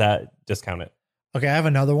whatever's that, discount it. Okay, I have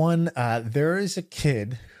another one. There is a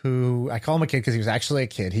kid who I call him a kid because he was actually a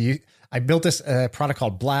kid. I built this product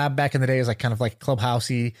called Blab back in the day. It was like kind of like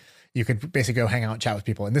Clubhousey. You could basically go hang out and chat with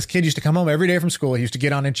people. And this kid used to come home every day from school. He used to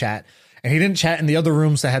get on and chat. And he didn't chat in the other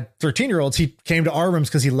rooms that had 13-year-olds. He came to our rooms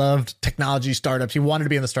because he loved technology startups. He wanted to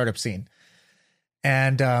be in the startup scene.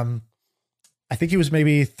 And I think he was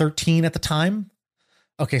maybe 13 at the time.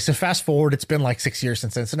 Okay, so fast forward, it's been like 6 years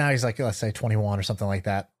since then. So now he's like, let's say 21 or something like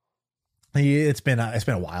that. It's been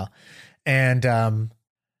a while. And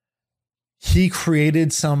he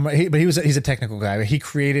created he's a technical guy, but he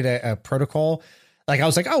created a protocol. Like I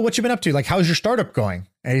was like, oh, what you been up to? Like, how's your startup going?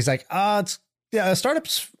 And he's like,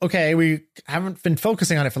 startups. Okay. We haven't been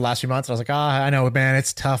focusing on it for the last few months. And I was like, I know, man,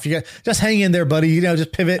 it's tough. You just hang in there, buddy.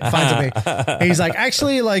 Just pivot, find something. And he's like,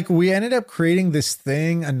 actually, like we ended up creating this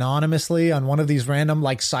thing anonymously on one of these random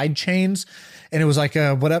like side chains. And it was like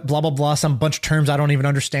blah, blah, blah, some bunch of terms I don't even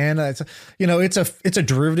understand. It's a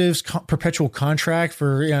derivatives perpetual contract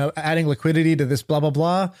for, adding liquidity to this blah, blah,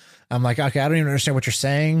 blah. I'm like, okay, I don't even understand what you're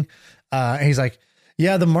saying. And he's like,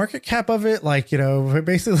 yeah, the market cap of it,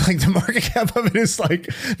 basically like the market cap of it is like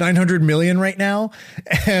 900 million right now.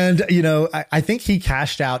 And, I think he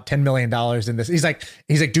cashed out $10 million in this. He's like,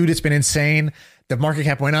 dude, it's been insane. The market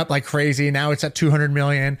cap went up like crazy. Now it's at 200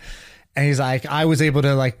 million. And he's like, I was able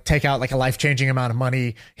to like take out like a life-changing amount of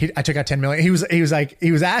money. I took out 10 million. He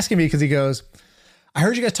was asking me because he goes, I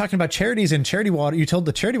heard you guys talking about charities and charity water. You told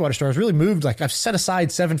the charity water store. I was really moved. Like I've set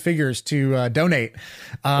aside 7 figures to donate.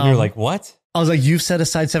 And you're like, what? I was like, you've set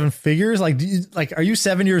aside 7 figures? Like, are you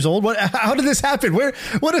 7 years old? How did this happen? What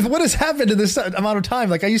has happened in this amount of time?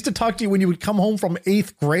 Like I used to talk to you when you would come home from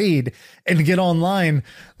 8th grade and get online.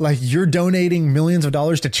 Like you're donating millions of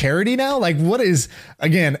dollars to charity now? Like what is,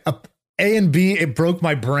 again, A and B, it broke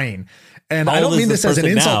my brain. And I don't mean this as an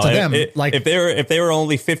insult to them. If they were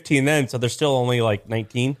only 15 then, so they're still only like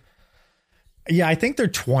 19. Yeah, I think they're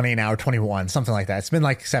 20 now or 21, something like that. It's been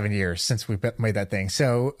like 7 years since we made that thing.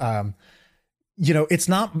 So, it's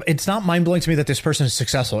not mind blowing to me that this person is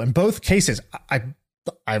successful in both cases.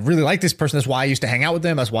 I really like this person. That's why I used to hang out with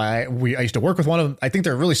them. That's why I used to work with one of them. I think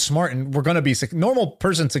they're really smart and we're going to be normal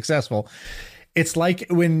person successful. It's like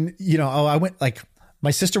when, I went like, my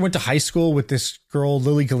sister went to high school with this girl,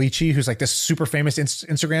 Lily Galici, who's like this super famous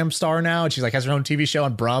Instagram star now. And she's like has her own TV show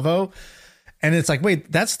on Bravo. And it's like,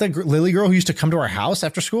 wait, that's the Lily girl who used to come to our house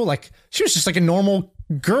after school. Like she was just like a normal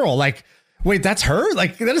girl. Like, wait, that's her?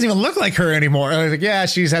 Like that doesn't even look like her anymore. I was like, yeah,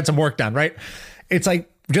 she's had some work done. Right. It's like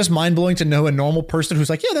just mind blowing to know a normal person who's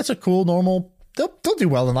like, yeah, that's a cool, normal, they'll do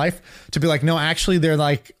well in life, to be like, no, actually they're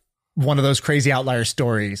like one of those crazy outlier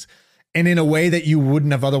stories. And in a way that you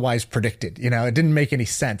wouldn't have otherwise predicted, it didn't make any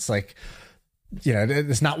sense. Like,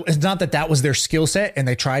 it's not that was their skill set and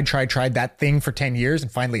they tried that thing for 10 years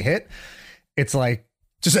and finally hit. It's like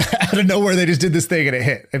just out of nowhere, they just did this thing and it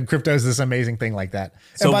hit. And crypto is this amazing thing like that.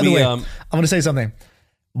 So and by the way, I'm going to say something.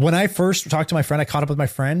 When I first talked to my friend, I caught up with my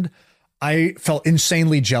friend. I felt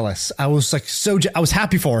insanely jealous. I was like, I was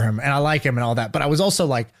happy for him and I like him and all that. But I was also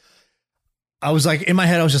like, I was like, in my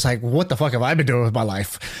head, I was just like, what the fuck have I been doing with my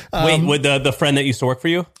life? Wait, with the friend that used to work for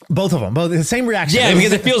you? Both of them, both the same reaction. Yeah,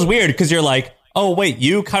 because it feels weird because you're like, oh, wait,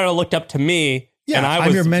 you kind of looked up to me. Yeah, and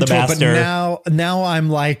I'm your mentor, the master. but now I'm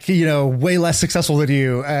like, you know, way less successful than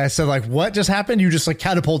you. So like, what just happened? You just like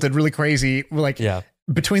catapulted really crazy. Like,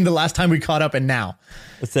 between the last time we caught up and now.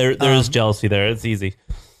 There is jealousy there. It's easy.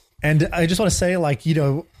 And I just want to say, like, you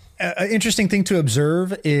know, an interesting thing to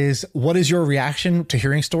observe is what is your reaction to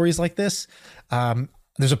hearing stories like this?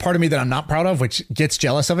 There's a part of me that I'm not proud of, which gets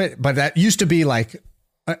jealous of it. But that used to be like,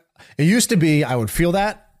 I would feel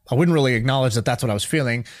that. I wouldn't really acknowledge that that's what I was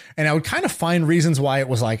feeling. And I would kind of find reasons why it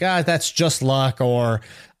was like, that's just luck, or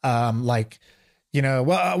like, you know,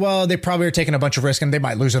 well, they probably are taking a bunch of risk and they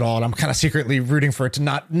might lose it all. And I'm kind of secretly rooting for it to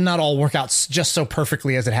not all work out just so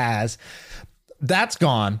perfectly as it has. That's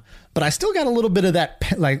gone. But I still got a little bit of that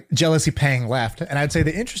like jealousy pang left. And I'd say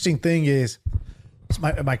the interesting thing is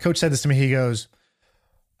my coach said this to me. He goes,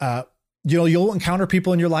 you know, you'll encounter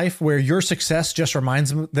people in your life where your success just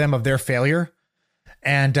reminds them of their failure.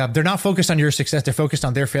 And they're not focused on your success. They're focused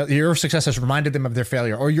on their failure. Your success has reminded them of their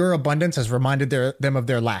failure, or your abundance has reminded them of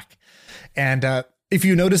their lack. And if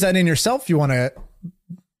you notice that in yourself, you want to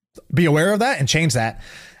be aware of that and change that.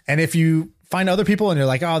 And if you find other people and you're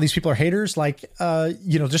like, oh, these people are haters, like,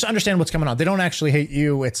 you know, just understand what's going on. They don't actually hate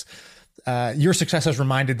you. It's your success has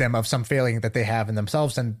reminded them of some failing that they have in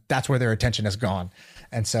themselves. And that's where their attention has gone.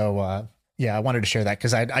 And so, yeah, I wanted to share that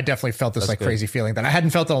because I definitely felt this crazy feeling that I hadn't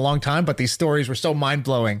felt in a long time, but these stories were so mind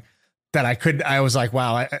blowing that I was like,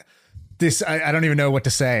 wow, I don't even know what to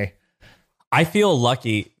say. I feel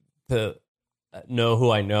lucky to know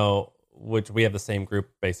who I know, which we have the same group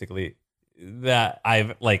basically, that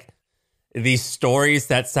I've like these stories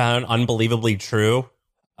that sound unbelievably true.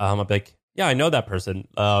 I'm like, yeah, I know that person.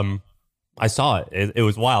 I saw it. It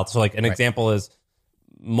was wild. So like an example is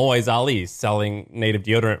Moise Ali selling native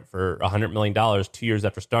deodorant for $100 million 2 years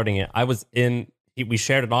after starting it. We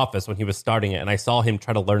shared an office when he was starting it, and I saw him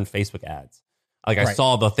try to learn Facebook ads. Like I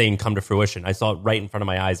saw the thing come to fruition. I saw it right in front of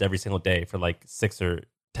my eyes every single day for like 6 or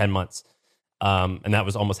 10 months. And that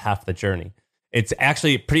was almost half the journey. It's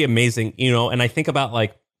actually pretty amazing, you know, and I think about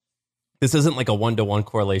like, this isn't like a one-to-one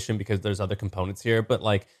correlation because there's other components here, but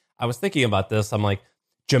like I was thinking about this. I'm like,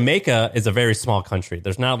 Jamaica is a very small country.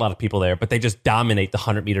 There's not a lot of people there, but they just dominate the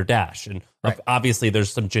 100-meter dash. And obviously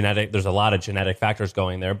there's a lot of genetic factors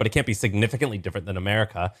going there, but it can't be significantly different than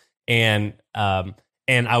America. And I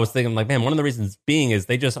was thinking like, man, one of the reasons being is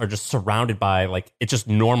they just are just surrounded by like, it's just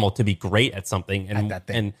normal to be great at something.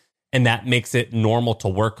 And that makes it normal to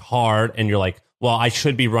work hard. And you're like, well, I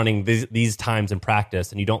should be running these times in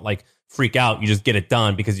practice. And you don't like freak out. You just get it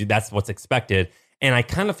done because that's what's expected. And I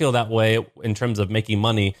kind of feel that way in terms of making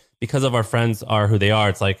money because of our friends are who they are.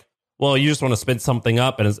 It's like, well, you just want to spin something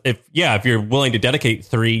up. And if you're willing to dedicate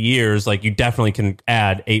 3 years, like you definitely can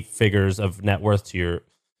add 8 figures of net worth to your,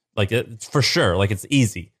 like it's for sure. Like it's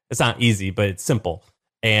easy. It's not easy, but it's simple.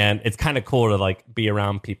 And it's kind of cool to like be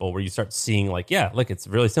around people where you start seeing like, yeah, look, it's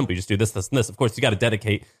really simple. You just do this, this, and this. Of course, you got to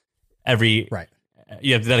dedicate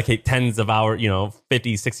you have to dedicate tens of hours,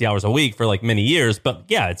 50, 60 hours a week for like many years. But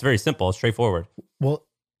yeah, it's very simple. It's straightforward. Well,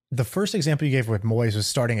 the first example you gave with Moise was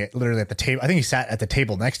starting it literally at the table. I think he sat at the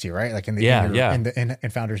table next to you, right? Like in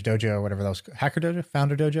Founders Dojo or whatever that was. Hacker Dojo?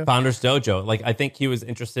 Founder Dojo? Founders Dojo. Like I think he was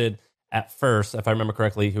interested at first, if I remember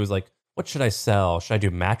correctly, he was like, what should I sell? Should I do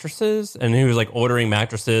mattresses? And he was like ordering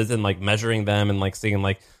mattresses and like measuring them and like seeing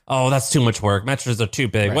like, oh, that's too much work. Mattresses are too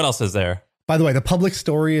big. Right. What else is there? By the way, the public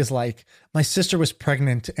story is like, my sister was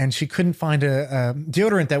pregnant and she couldn't find a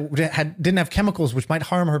deodorant that didn't have chemicals, which might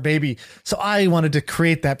harm her baby. So I wanted to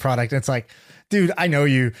create that product. And it's like, dude, I know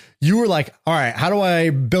you. You were like, all right, how do I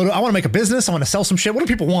build it? I want to make a business. I want to sell some shit. What do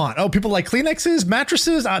people want? Oh, people like Kleenexes,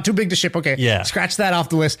 mattresses, too big to ship. Okay, yeah. Scratch that off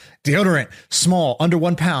the list. Deodorant, small, under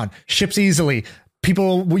 1 pound, ships easily.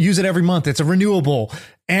 People will use it every month. It's a renewable.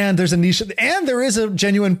 And there's a niche and there is a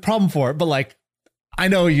genuine problem for it. But like, I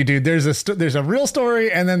know you, dude. There's a real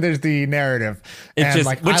story, and then there's the narrative. It's just,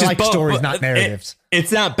 like, I like stories, not narratives.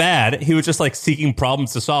 It's not bad. He was just like seeking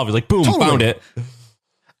problems to solve. He's like, boom, found it.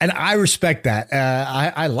 And I respect that.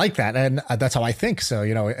 I like that, and that's how I think. So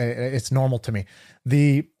it's normal to me.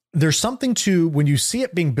 There's something to when you see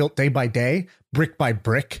it being built day by day, brick by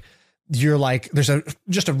brick. You're like, there's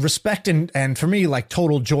just a respect and for me, like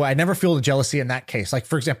total joy. I never feel the jealousy in that case. Like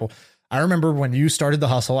for example, I remember when you started the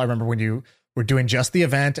hustle. I remember when you were doing just the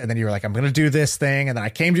event, and then you were like, I'm going to do this thing. And then I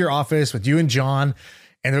came to your office with you and John,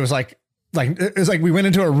 and it was like we went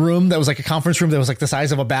into a room that was like a conference room that was like the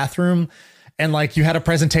size of a bathroom. And like you had a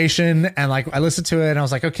presentation, and like I listened to it and I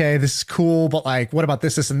was like, okay, this is cool. But like, what about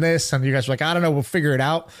this, this, and this? And you guys were like, I don't know, we'll figure it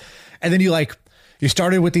out. And then you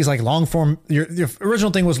started with these like long form, your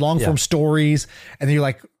original thing was long form stories. And then you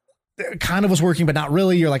like, it kind of was working, but not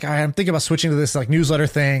really. You're like, I'm thinking about switching to this like newsletter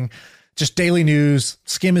thing, just daily news.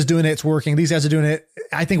 Skim is doing it. It's working. These guys are doing it.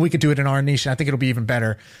 I think we could do it in our niche. And I think it'll be even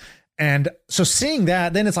better. And so seeing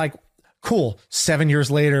that, then it's like, cool. 7 years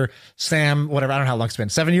later, Sam, whatever, I don't know how long it's been.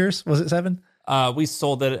 7 years? Was it 7? We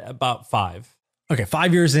sold it about 5. Okay.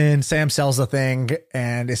 5 years in, Sam sells the thing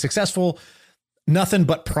and is successful. Nothing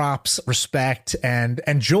but props, respect, and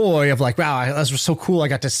joy of like, wow, that was so cool. I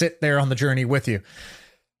got to sit there on the journey with you.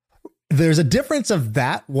 There's a difference of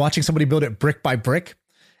that, watching somebody build it brick by brick,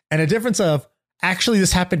 and a difference of actually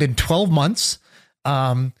this happened in 12 months.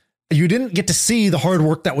 You didn't get to see the hard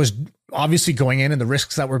work that was obviously going in and the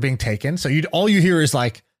risks that were being taken. So all you hear is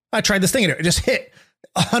like, I tried this thing and it just hit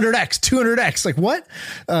 100x, 200x. Like what?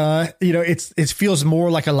 It feels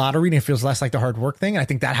more like a lottery and it feels less like the hard work thing. And I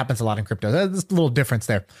think that happens a lot in crypto. There's a little difference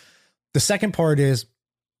there. The second part is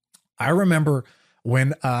I remember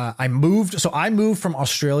when I moved from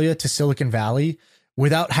Australia to Silicon Valley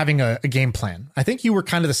without having a game plan. I think you were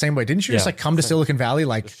kind of the same way. Didn't you just like come to Silicon Valley?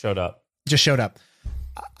 Like just showed up.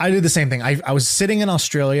 I did the same thing. I was sitting in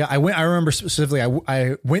Australia. I remember specifically,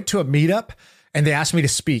 I went to a meetup and they asked me to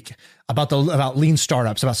speak about lean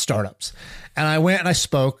startups, about startups. And I went and I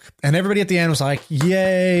spoke and everybody at the end was like,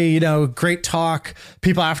 yay, great talk.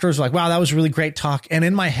 People afterwards were like, wow, that was a really great talk. And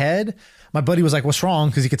in my head, my buddy was like, what's wrong?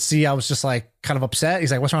 Because he could see I was just like kind of upset.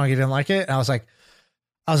 He's like, what's wrong? You didn't like it? And I was like,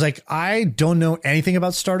 I don't know anything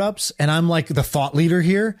about startups and I'm like the thought leader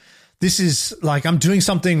here. This is like, I'm doing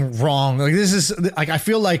something wrong. Like this is like, I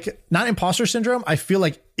feel like not imposter syndrome. I feel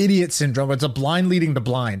like idiot syndrome, but it's a blind leading the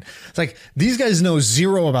blind. It's like, these guys know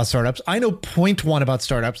 0 about startups. I know 0.1 about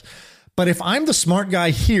startups, but if I'm the smart guy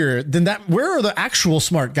here, then where are the actual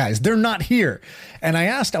smart guys? They're not here. And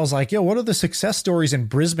I was like, yo, what are the success stories in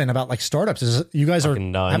Brisbane about like startups? You guys have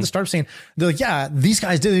the startup scene. They're like, yeah, these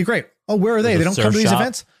guys did it great. Oh, where are they? They don't come to these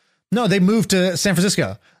events. No, they moved to San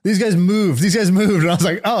Francisco. These guys moved. And I was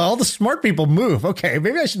like, oh, all the smart people move. Okay,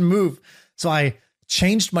 maybe I should move. So I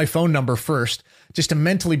changed my phone number first just to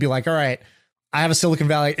mentally be like, all right, I have a Silicon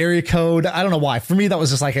Valley area code. I don't know why. For me, that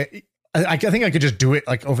was just like, I think I could just do it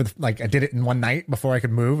like I did it in one night before I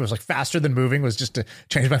could move. It was like faster than moving was just to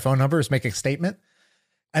change my phone number, just make a statement.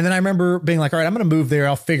 And then I remember being like, all right, I'm going to move there.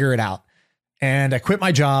 I'll figure it out. And I quit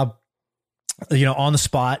my job, on the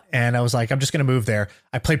spot. And I was like, I'm just going to move there.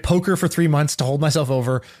 I played poker for 3 months to hold myself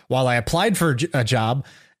over while I applied for a job,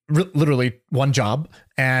 literally one job.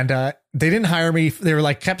 And they didn't hire me. They were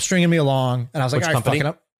like, kept stringing me along. And I was like, all right, fucking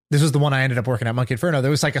up. This was the one I ended up working at, Monkey Inferno.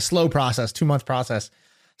 There was like a slow process, 2-month process.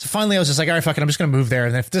 So finally I was just like, all right, fuck it. I'm just going to move there.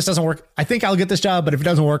 And if this doesn't work, I think I'll get this job. But if it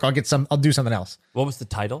doesn't work, I'll do something else. What was the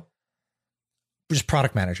title? Just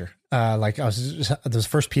product manager. I was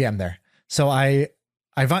first PM there. So I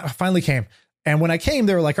finally came. And when I came,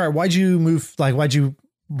 they were like, all right, why'd you move? Like, why'd you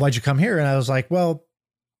come here? And I was like, well,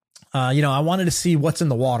 I wanted to see what's in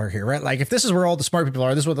the water here, right? Like if this is where all the smart people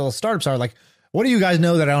are, this is what the startups are. Like, what do you guys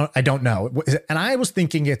know that I don't know? And I was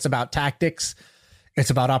thinking it's about tactics.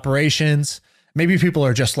 It's about operations. Maybe people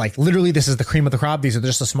are just like, literally, this is the cream of the crop. These are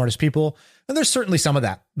just the smartest people. And there's certainly some of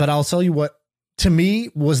that, but I'll tell you what, to me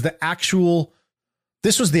was the actual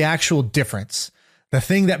difference. The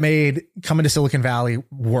thing that made coming to Silicon Valley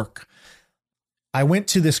work. I went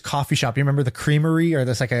to this coffee shop. You remember the Creamery or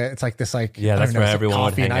this that's where everyone would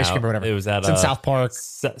coffee and ice cream or whatever. It was it's in South Park,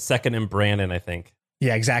 Second and Brandon, I think.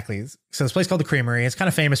 Yeah, exactly. So this place called the Creamery. It's kind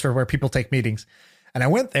of famous for where people take meetings. And I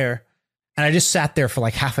went there and I just sat there for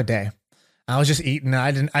like half a day. I was just eating.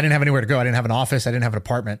 I didn't have anywhere to go. I didn't have an office. I didn't have an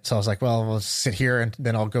apartment. So I was like, well, we'll sit here and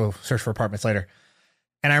then I'll go search for apartments later.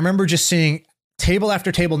 And I remember just seeing table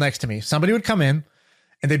after table next to me. Somebody would come in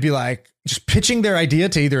and they'd be like just pitching their idea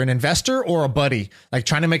to either an investor or a buddy, like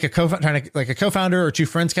trying to make a co-founder or 2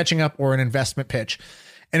 friends catching up or an investment pitch.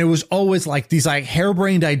 And it was always like these like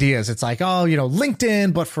harebrained ideas. It's like, oh,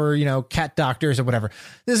 LinkedIn, but for, cat doctors or whatever.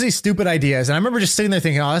 There's these stupid ideas. And I remember just sitting there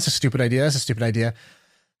thinking, oh, that's a stupid idea. That's a stupid idea.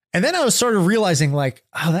 And then I was sort of realizing like,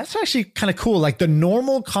 oh, that's actually kind of cool. Like the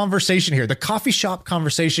normal conversation here, the coffee shop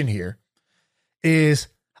conversation here is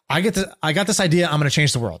I got this idea. I'm going to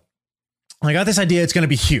change the world. I got this idea. It's going to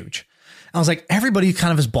be huge. I was like, everybody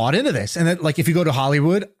kind of has bought into this. And then like, if you go to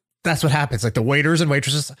Hollywood, that's what happens. Like the waiters and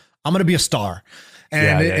waitresses, I'm going to be a star.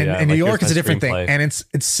 And in New York, it's a different thing. And it's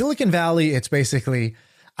Silicon Valley. It's basically,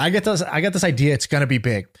 I get this idea. It's going to be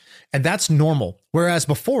big. And that's normal. Whereas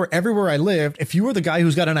before, everywhere I lived, if you were the guy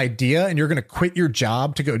who's got an idea and you're going to quit your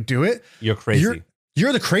job to go do it, you're crazy.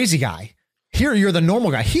 You're the crazy guy. Here, you're the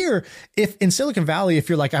normal guy. Here, if in Silicon Valley, if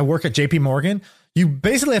you're like, I work at JP Morgan, you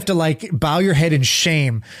basically have to like bow your head in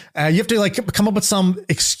shame. You have to like come up with some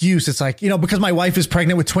excuse. It's like, because my wife is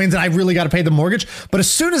pregnant with twins and I really got to pay the mortgage. But as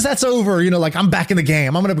soon as that's over, like I'm back in the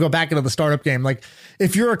game. I'm going to go back into the startup game. Like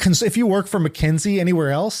if you work for McKinsey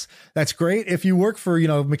anywhere else, that's great. If you work for,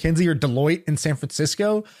 McKinsey or Deloitte in San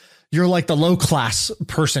Francisco, you're like the low class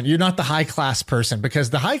person. You're not the high class person, because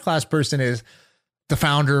the high class person is the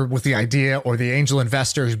founder with the idea or the angel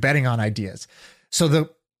investor who's betting on ideas. So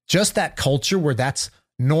just that culture where that's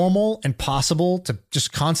normal and possible to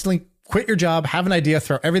just constantly quit your job, have an idea,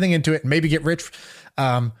 throw everything into it, and maybe get rich.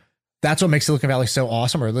 That's what makes Silicon Valley so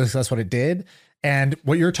awesome, or at least that's what it did. And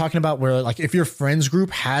what you're talking about, where like if your friends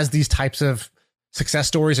group has these types of success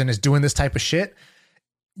stories and is doing this type of shit,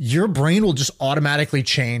 your brain will just automatically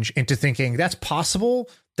change into thinking that's possible,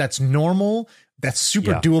 that's normal, that's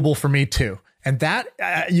super doable for me too. And that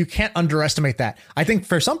you can't underestimate that. I think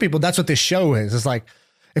for some people, that's what this show is. It's like,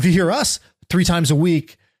 if you hear us 3 times a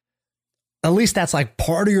week, at least that's like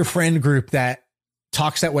part of your friend group that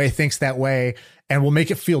talks that way, thinks that way, and will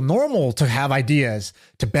make it feel normal to have ideas,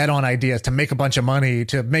 to bet on ideas, to make a bunch of money,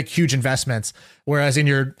 to make huge investments. Whereas in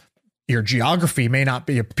your geography may not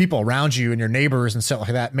be, people around you and your neighbors and stuff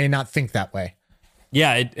like that may not think that way.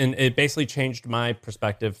 Yeah. It basically changed my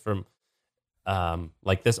perspective from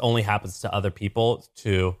like this only happens to other people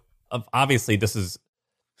to obviously this is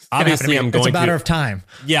obviously I'm going to, it's a matter of time.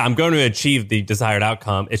 Yeah. I'm going to achieve the desired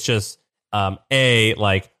outcome. It's just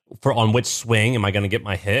like on which swing am I going to get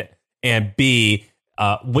my hit? And B,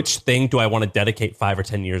 which thing do I want to dedicate 5 or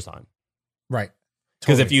 10 years on? Right.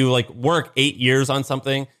 Because if you like work 8 years on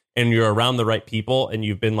something and you're around the right people and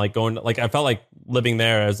you've been like going, like I felt like living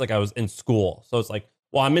there as like I was in school. So it's like,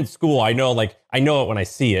 well, I'm in school. I know it when I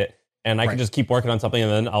see it, and I can just keep working on something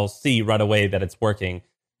and then I'll see right away that it's working.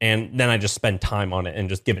 And then I just spend time on it and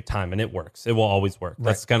just give it time and it works. It will always work. Right.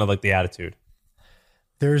 That's kind of like the attitude.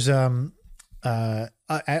 There's, I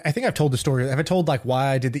think I've told the story. Have I told like why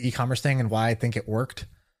I did the e-commerce thing and why I think it worked?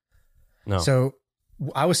 No. So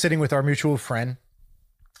I was sitting with our mutual friend.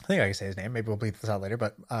 I think I can say his name. Maybe we'll bleep this out later,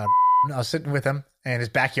 but I was sitting with him in his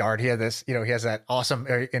backyard. He had this, he has that awesome,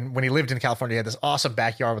 and when he lived in California, he had this awesome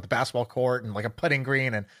backyard with a basketball court and like a putting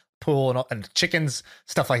green and pool and chickens,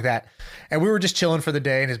 stuff like that. And we were just chilling for the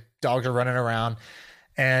day and his dogs are running around.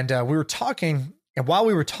 And we were talking. And while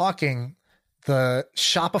we were talking, the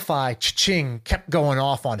Shopify cha-ching kept going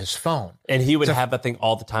off on his phone. And he would have that thing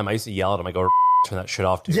all the time. I used to yell at him. I go, turn that shit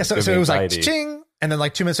off. Dude. Yeah. So it was like cha-ching. And then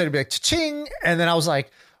like 2 minutes later, it'd be like cha-ching. And then I was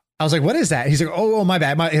like, what is that? He's like, oh, my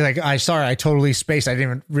bad. He's like, I totally spaced. I didn't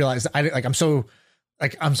even realize. I'm so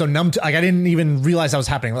numb to, like, I didn't even realize that was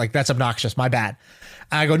happening. Like, that's obnoxious. My bad.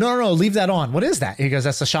 And I go, no, leave that on. What is that? He goes,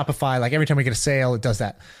 that's a Shopify. Like every time we get a sale, it does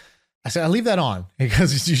that. I said, I'll leave that on. He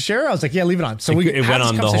goes, you sure? I was like, yeah, leave it on. So it went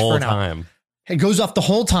on the whole time. It goes off the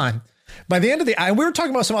whole time. By the end of we were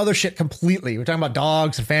talking about some other shit completely. We were talking about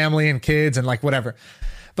dogs and family and kids and like whatever.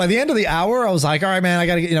 By the end of the hour, I was like, all right, man, I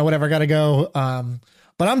got to get, whatever, I got to go.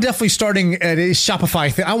 But I'm definitely starting at a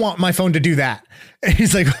Shopify thing. I want my phone to do that. And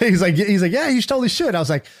he's like, yeah, you totally should. I was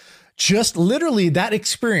like, just literally that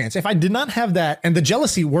experience. If I did not have that, and the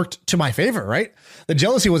jealousy worked to my favor, right? The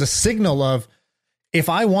jealousy was a signal of, if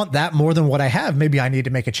I want that more than what I have, maybe I need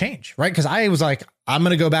to make a change, right? Because I was like, I'm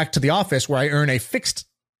going to go back to the office where I earn a fixed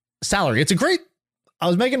salary. I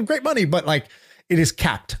was making great money, but like it is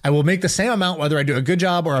capped. I will make the same amount whether I do a good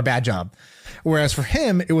job or a bad job. Whereas for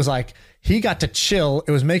him, it was like he got to chill.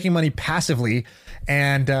 It was making money passively.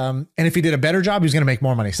 And if he did a better job, he was going to make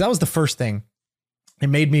more money. So that was the first thing. It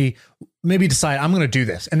made me maybe decide I'm going to do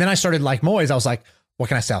this. And then I started like Moise. I was like, what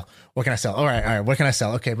can I sell? What can I sell? All right. What can I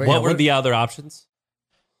sell? Okay. But what were the other options?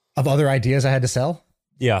 Of other ideas I had to sell?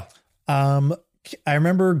 Yeah. I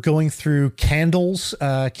remember going through candles.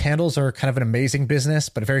 Candles are kind of an amazing business,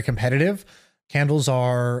 but very competitive. Candles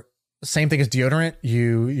are the same thing as deodorant.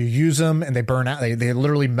 You use them and they burn out. They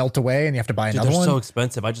literally melt away and you have to buy another one. They're so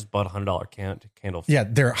expensive. I just bought $100 candle. Yeah,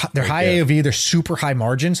 they're high AOV. They're super high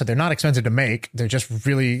margin, so they're not expensive to make. They're just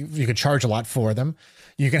really, you could charge a lot for them.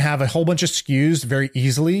 You can have a whole bunch of SKUs very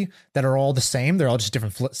easily that are all the same. They're all just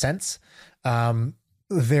different scents.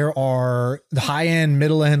 There are the high end,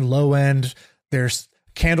 middle end, low end. There's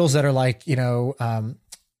candles that are like,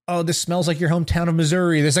 oh, this smells like your hometown of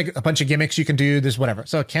Missouri. There's like a bunch of gimmicks you can do. There's whatever.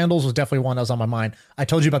 So candles was definitely one that was on my mind. I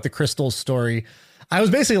told you about the crystals story. I was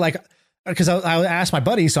basically like, because I asked my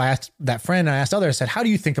buddy. So I asked that friend and I asked others, I said, how do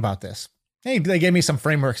you think about this? Hey, they gave me some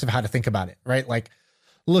frameworks of how to think about it, right? Like,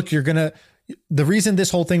 look, the reason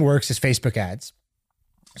this whole thing works is Facebook ads.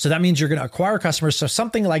 So that means you're going to acquire customers. So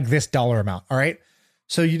something like this dollar amount. All right.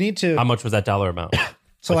 So you need to. How much was that dollar amount?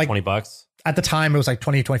 So like $20? At the time, it was like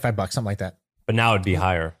 $20, $25, something like that. But now it'd be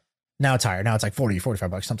higher. Now it's higher. Now it's like 40, 45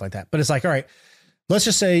 bucks, something like that. But it's like, all right, let's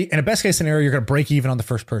just say in a best case scenario, you're going to break even on the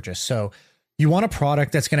first purchase. So you want a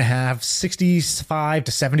product that's going to have 65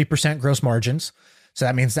 to 70% gross margins. So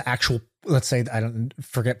that means the actual, let's say, I don't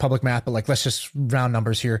forget public math, but like, let's just round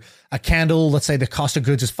numbers here. A candle, let's say the cost of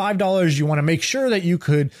goods is $5. You want to make sure that you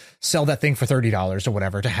could sell that thing for $30 or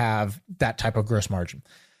whatever to have that type of gross margin.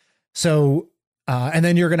 So, and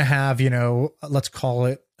then you're going to have, let's call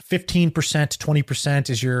it 15% to 20%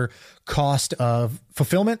 is your cost of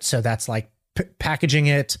fulfillment. So that's like packaging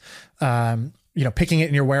it, picking it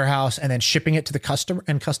in your warehouse and then shipping it to the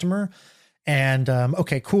customer. And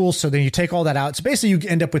okay, cool. So then you take all that out. So basically you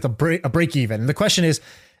end up with a break even. And the question is,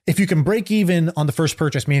 if you can break even on the first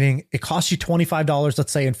purchase, meaning it costs you $25,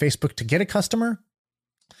 let's say in Facebook to get a customer,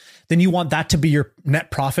 then you want that to be your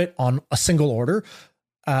net profit on a single order.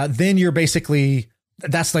 Then you're basically,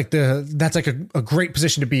 that's like a great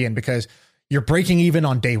position to be in because you're breaking even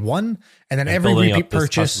on day one. And then every repeat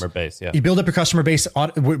purchase, you build up your customer base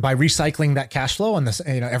by recycling that cash flow on this,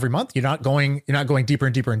 every month. You're not going deeper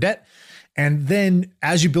and deeper in debt. And then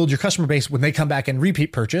as you build your customer base, when they come back and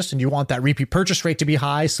repeat purchase, and you want that repeat purchase rate to be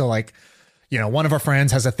high. So like, one of our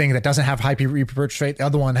friends has a thing that doesn't have high repeat purchase rate. The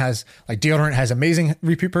other one has like deodorant has amazing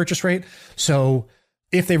repeat purchase rate. So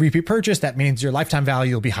if they repeat purchase, that means your lifetime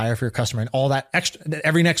value will be higher for your customer and all that extra,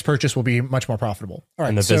 every next purchase will be much more profitable. All right.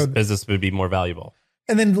 And the business would be more valuable.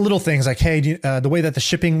 And then little things like, hey, the way that the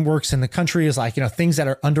shipping works in the country is like, things that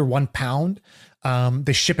are under 1 pound,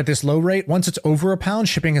 they ship at this low rate. Once it's over a pound,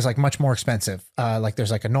 shipping is like much more expensive. Like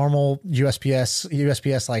there's like a normal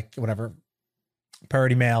USPS, like whatever,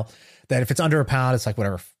 priority mail, that if it's under a pound, it's like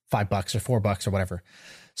whatever, $5 or $4 or whatever.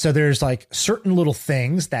 So there's like certain little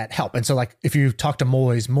things that help. And so like if you talk to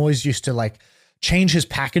Moise used to like change his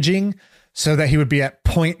packaging so that he would be at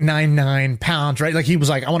 0.99 pounds, right? Like he was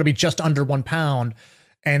like, I want to be just under 1 pound.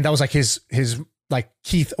 And that was like his like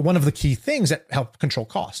one of the key things that help control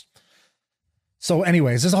cost. So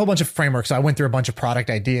anyways, there's a whole bunch of frameworks. So I went through a bunch of product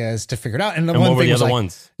ideas to figure it out. And the one what were thing the was other like,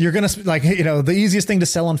 ones? you're going to like, the easiest thing to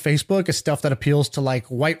sell on Facebook is stuff that appeals to like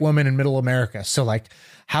white women in middle America. So like,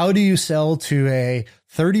 how do you sell to a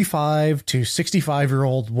 35 to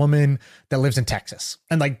 65-year-old woman that lives in Texas?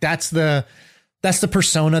 And like, that's the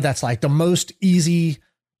persona that's like the most easy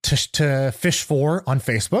to fish for on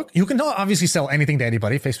Facebook. You can obviously sell anything to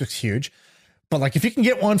anybody. Facebook's huge. But like, if you can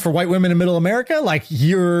get one for white women in middle America, like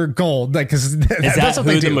you're gold. Like, cause that's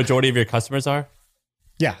who the majority of your customers are?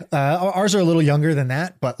 Yeah. Ours are a little younger than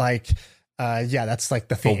that, but like, that's like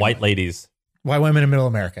the theme. For white ladies. White women in middle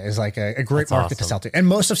America is like a great market to sell to. And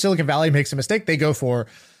most of Silicon Valley makes a mistake. They go for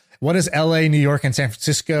what is LA, New York, and San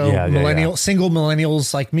Francisco single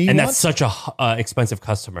millennials like me. And that's such a expensive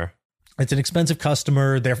customer. It's an expensive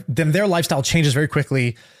customer. Their lifestyle changes very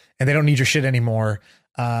quickly and they don't need your shit anymore.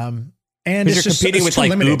 And you're competing with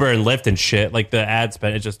like limited. Uber and Lyft and shit. Like the ad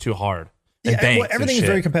spend is just too hard. And everything is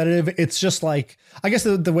very competitive. It's just like, I guess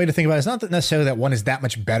the way to think about it is not that necessarily that one is that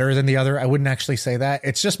much better than the other. I wouldn't actually say that.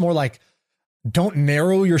 It's just more like, don't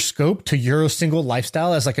narrow your scope to your single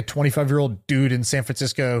lifestyle as like a 25-year-old dude in San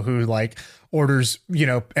Francisco who like orders,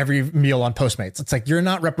 every meal on Postmates. It's like, you're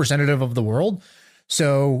not representative of the world.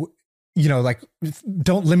 So, like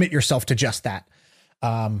don't limit yourself to just that.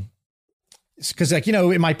 Because like,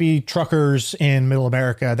 it might be truckers in middle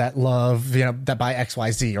America that love, that buy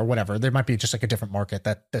XYZ or whatever. There might be just like a different market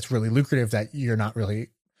that's really lucrative that you're not really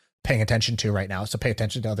paying attention to right now. So pay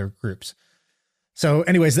attention to other groups. So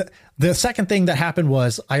anyways, the second thing that happened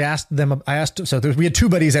was we had two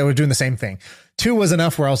buddies that were doing the same thing. Two was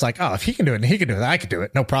enough where I was like, oh, if he can do it and he can do it, I could do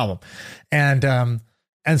it. No problem. And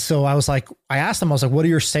so I was like, I asked them, I was like, what are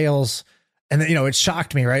your sales? And then, it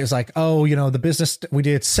shocked me, right? It was like, oh, the business, we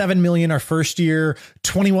did 7 million our first year,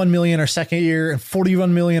 21 million our second year, and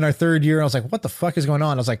 41 million our third year. I was like, what the fuck is going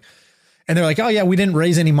on? I was like, and they're like, oh yeah, we didn't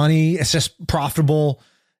raise any money. It's just profitable.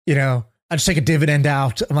 I just take a dividend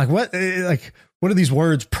out. I'm like, what? Like, what are these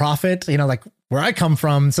words? Profit? Like where I come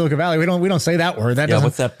from, Silicon Valley, we don't say that word.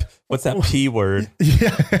 What's that P word?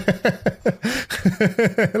 Yeah.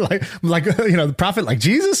 like prophet, like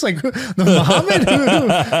Jesus, like Muhammad.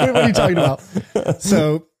 What are you talking about?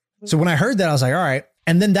 So when I heard that, I was like, all right.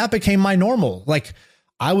 And then that became my normal. Like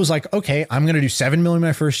I was like, okay, I'm going to do 7 million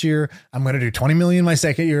my first year. I'm going to do 20 million my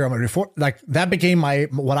second year. I'm going to do 4. Like that became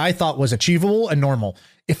what I thought was achievable and normal.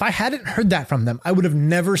 If I hadn't heard that from them, I would have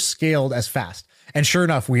never scaled as fast. And sure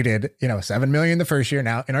enough, we did, 7 million the first year.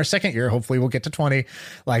 Now in our second year, hopefully we'll get to 20.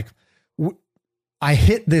 Like I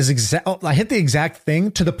hit the exact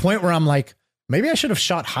thing to the point where I'm like, maybe I should have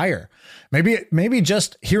shot higher. Maybe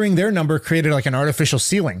just hearing their number created like an artificial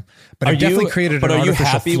ceiling, but it definitely created an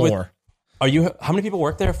artificial floor. How many people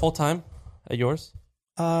work there full time at yours?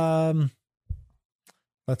 Let's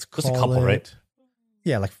Just a call couple, it, right?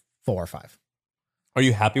 Yeah, like 4 or 5. Are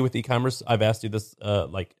you happy with e-commerce? I've asked you this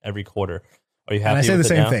like every quarter. Are you happy? And I say with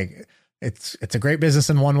the it same now? thing. It's a great business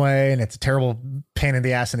in one way, and it's a terrible pain in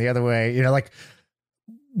the ass in the other way. You know, like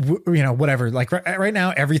whatever. Like right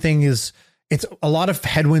now, everything is. It's a lot of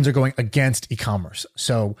headwinds are going against e-commerce.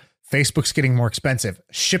 So Facebook's getting more expensive.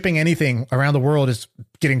 Shipping anything around the world is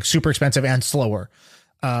getting super expensive and slower.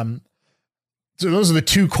 So those are the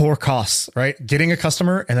 2 core costs, right? Getting a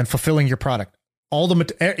customer and then fulfilling your product.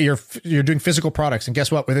 You're doing physical products, and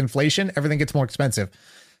guess what? With inflation, everything gets more expensive.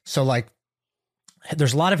 So like,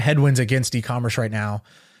 there's a lot of headwinds against e-commerce right now,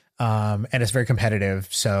 and it's very competitive.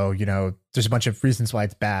 So there's a bunch of reasons why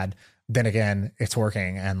it's bad. Then again, it's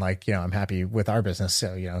working, and like I'm happy with our business,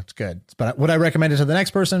 so it's good. But would I recommend it to the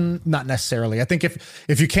next person? Not necessarily. I think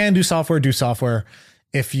if you can do software, do software.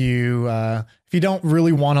 If you don't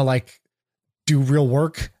really want to like do real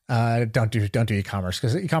work, don't do e-commerce,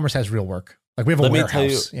 because e-commerce has real work. Like we have a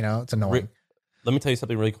warehouse, it's annoying. Let me tell you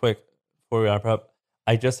something really quick before we wrap up.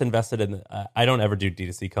 I just invested in, I don't ever do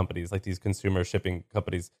D2C companies, like these consumer shipping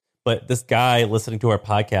companies, but this guy listening to our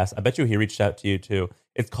podcast, I bet you he reached out to you too.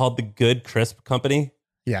 It's called the Good Crisp Company.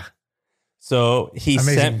 Yeah. So he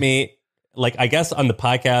Amazing. sent me, like, I guess on the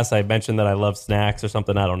podcast, I mentioned that I love snacks or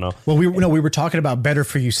something. I don't know. Well, we were talking about better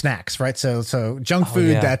for you snacks, right? So junk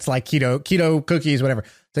food, that's like keto cookies, whatever.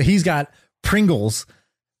 So he's got Pringles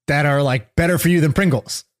that are like better for you than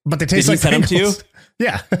Pringles, but they taste like Pringles. Did he send them to you?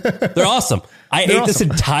 Yeah. They're awesome. I ate this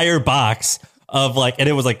entire box of like, and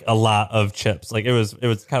it was like a lot of chips. Like it was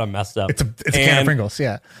kind of messed up. It's a can of Pringles.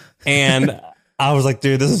 Yeah. And I was like,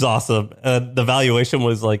 dude, this is awesome. The valuation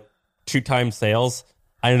was like 2 times sales.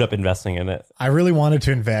 I ended up investing in it. I really wanted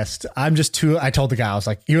to invest. I told the guy, I was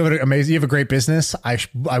like, you have a great business.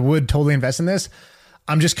 I would totally invest in this.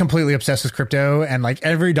 I'm just completely obsessed with crypto, and like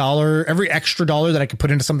every extra dollar that I could put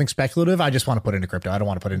into something speculative, I just want to put into crypto. I don't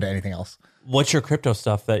want to put into anything else. What's your crypto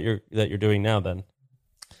stuff that you're doing now then?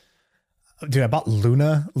 Dude, I bought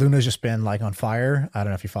Luna. Luna's just been like on fire. I don't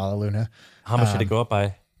know if you follow Luna. How much did it go up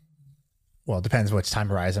by? Well, it depends which time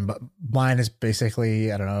horizon, but mine is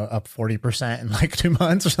basically, I don't know, up 40% in like 2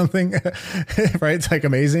 months or something. Right? It's like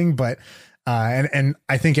amazing, but and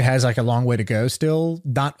I think it has like a long way to go still.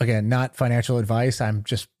 Not financial advice. I'm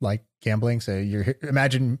just like gambling. So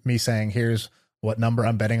imagine me saying, here's what number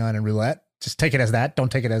I'm betting on in roulette. Just take it as that.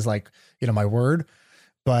 Don't take it as like, my word.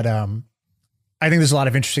 But I think there's a lot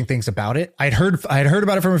of interesting things about it. I'd heard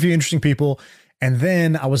about it from a few interesting people. And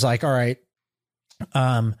then I was like, all right,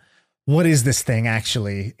 what is this thing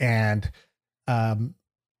actually? And I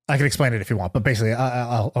can explain it if you want, but basically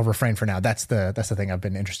I'll refrain for now. That's the thing I've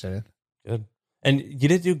been interested in. Good. And you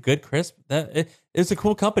did do Good Crisp. It's a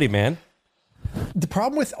cool company, man. The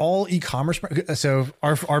problem with all e-commerce, so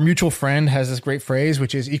our mutual friend has this great phrase,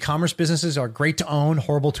 which is e-commerce businesses are great to own,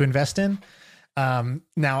 horrible to invest in.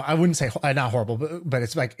 Now I wouldn't say not horrible, but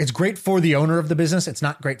it's like, it's great for the owner of the business. It's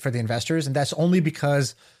not great for the investors. And that's only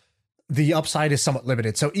because the upside is somewhat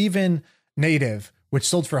limited. So even Native, which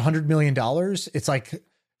sold for $100 million, it's like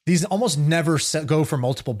these almost never go for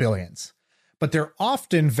multiple billions, but they're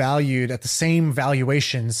often valued at the same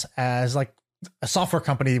valuations as like a software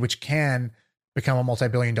company, which can become a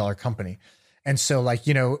multi-billion-dollar company. And so like,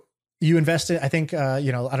 you invested, I think, I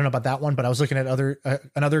don't know about that one, but I was looking at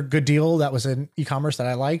another good deal that was in e-commerce that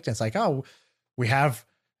I liked. And it's like, oh, we have,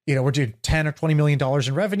 we're doing $10 or $20 million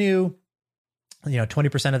in revenue.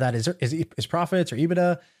 20% of that is profits or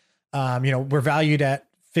EBITDA. We're valued at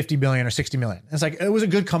 50 million or 60 million. It's like, it was a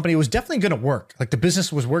good company. It was definitely going to work. Like the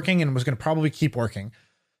business was working and was going to probably keep working.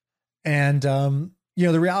 And,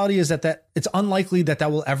 the reality is that it's unlikely that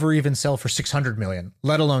will ever even sell for 600 million,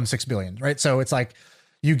 let alone 6 billion. Right. So it's like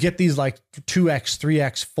you get these like 2x,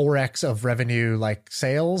 3x, 4x of revenue, like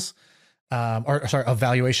sales, of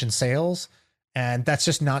valuation sales. And that's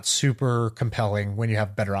just not super compelling when you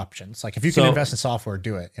have better options. Like if you can invest in software,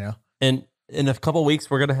 do it, And in a couple of weeks,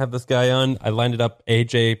 we're going to have this guy on. I lined it up,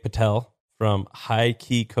 AJ Patel from High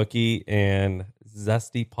Key Cookie and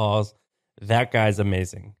Zesty Paws. That guy's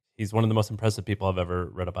amazing. He's one of the most impressive people I've ever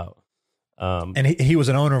read about. And he was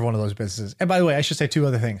an owner of one of those businesses. And by the way, I should say 2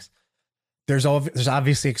 other things. There's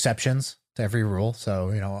obviously exceptions to every rule.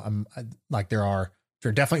 So, there are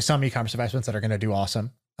definitely some e-commerce investments that are going to do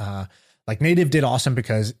awesome. Like Native did awesome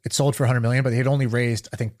because it sold for 100 million, but he had only raised,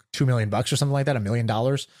 I think, $2 million or something like that, $1 million.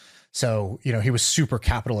 So, he was super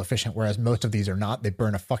capital efficient, whereas most of these are not. They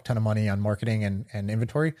burn a fuck ton of money on marketing and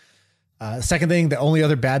inventory. The second thing, the only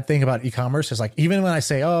other bad thing about e-commerce is like, even when I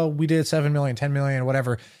say, oh, we did 7 million, 10 million,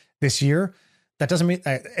 whatever this year, that doesn't mean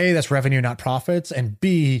A, that's revenue, not profits. And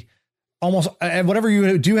B, almost whatever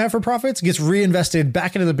you do have for profits gets reinvested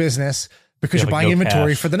back into the business because you're buying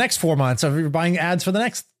inventory for the next 4 months, or you're buying ads for the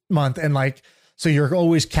next month. And like, so you're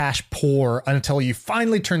always cash poor until you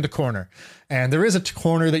finally turn the corner. And there is a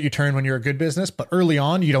corner that you turn when you're a good business, but early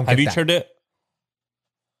on you don't get that. Have you turned it?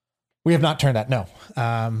 We have not turned that. No.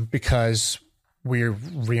 Because we are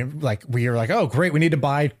like, oh great, we need to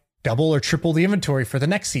buy double or triple the inventory for the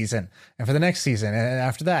next season and for the next season. And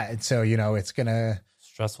after that. And so, it's gonna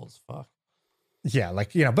stressful as fuck. Yeah.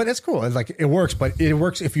 Like, but it's cool. Like it works, but it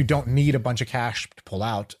works if you don't need a bunch of cash to pull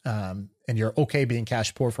out. And you're okay being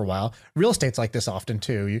cash poor for a while. Real estate's like this often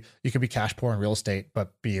too. You could be cash poor in real estate,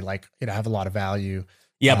 but be like, have a lot of value.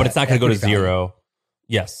 Yeah, but it's not going to go to zero.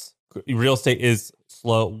 Yes. Real estate is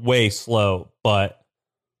slow, way slow, but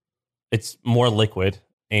it's more liquid,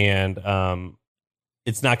 and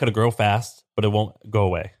it's not going to grow fast, but it won't go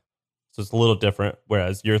away. So it's a little different.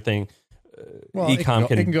 Whereas your thing, e-com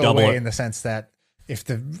can go double away in the sense that if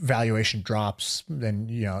the valuation drops, then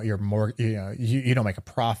you're more you don't make a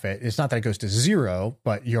profit. It's not that it goes to zero,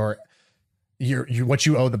 but your what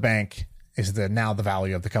you owe the bank is now the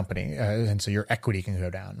value of the company, and so your equity can go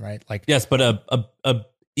down, right? Like yes, but a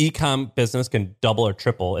e-com business can double or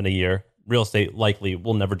triple in a year. Real estate likely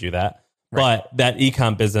will never do that, right. But that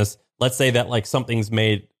e-com business, let's say that like something's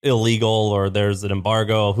made illegal or there's an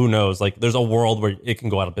embargo, who knows? Like there's a world where it can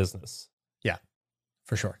go out of business. Yeah,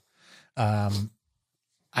 for sure.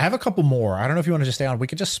 I have a couple more. I don't know if you want to just stay on. We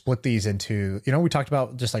could just split these into, we talked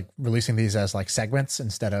about just like releasing these as like segments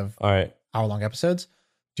instead of hour-long episodes.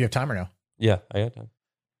 Do you have time or no? Yeah, I have time.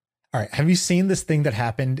 All right. Have you seen this thing that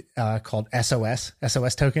happened called SOS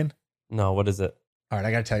token? No, what is it? All right,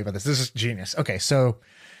 I got to tell you about this. This is genius. Okay, so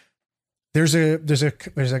there's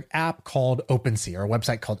an app called OpenSea, or a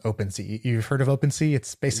website called OpenSea. You've heard of OpenSea?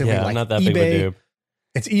 It's basically like not that eBay. Big of a dude.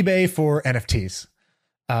 It's eBay for NFTs.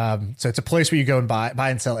 So it's a place where you go and buy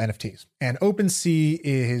and sell NFTs. And OpenSea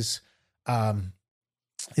is,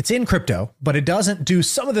 it's in crypto, but it doesn't do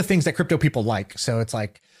some of the things that crypto people like. So it's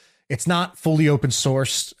like, it's not fully open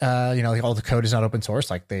source. Like all the code is not open source.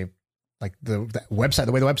 Like the website,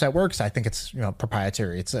 the way the website works, I think it's,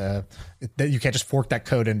 proprietary. It's you can't just fork that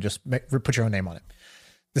code and just put your own name on it.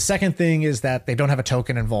 The second thing is that they don't have a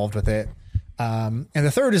token involved with it. And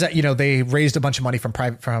the third is that, they raised a bunch of money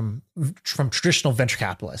from traditional venture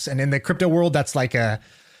capitalists. And in the crypto world, that's like a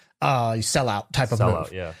sellout type of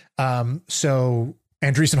move. Yeah. So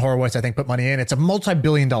Andreessen Horowitz, I think, put money in. It's a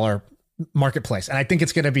multi-billion-dollar marketplace. And I think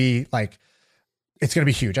it's going to be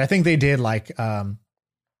huge. I think they did like, Ben,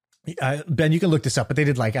 you can look this up, but they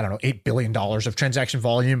did like, I don't know, $8 billion of transaction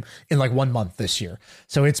volume in like 1 month this year.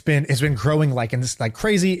 So it's been growing like in this like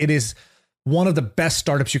crazy. It is one of the best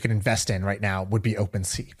startups you can invest in right now would be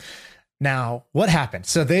OpenSea. Now, what happened?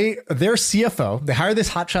 So their CFO, they hire this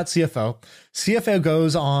hotshot CFO. CFO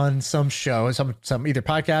goes on some show, some either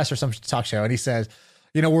podcast or some talk show, and he says,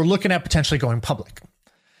 we're looking at potentially going public.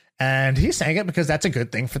 And he's saying it because that's a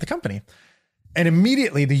good thing for the company. And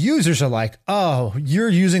immediately the users are like, oh, you're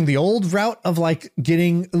using the old route of like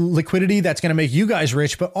getting liquidity that's going to make you guys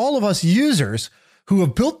rich. But all of us users who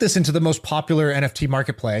have built this into the most popular NFT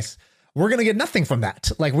marketplace, we're going to get nothing from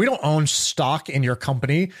that. Like we don't own stock in your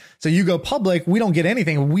company. So you go public, we don't get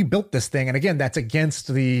anything. We built this thing. And again, that's against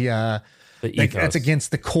the ethos. That's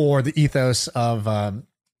against the core, the ethos of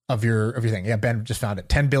your thing. Yeah. Ben just found it.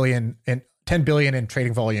 10 billion in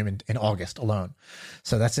trading volume in August alone.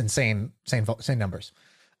 So that's insane numbers.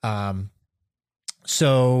 I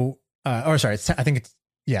think it's,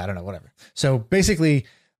 I don't know, whatever. So basically,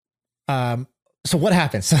 so what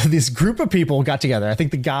happened? So this group of people got together. I think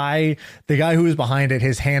the guy who was behind it,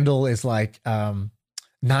 his handle is like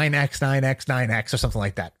 9x9x9x or something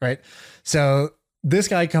like that. Right. So this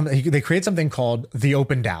guy they create something called the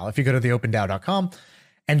Open DAO. If you go to theopendao.com,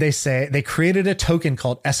 and they created a token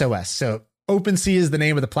called SOS. So OpenSea is the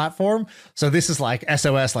name of the platform. So this is like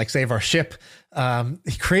SOS, like save our ship.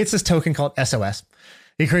 He creates this token called SOS.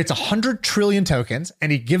 He creates 100 trillion tokens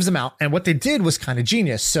and he gives them out. And what they did was kind of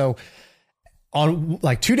genius. So on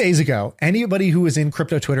like 2 days ago, anybody who was in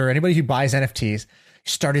crypto Twitter, anybody who buys NFTs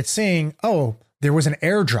started saying, oh, there was an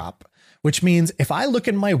airdrop, which means if I look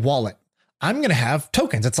in my wallet, I'm going to have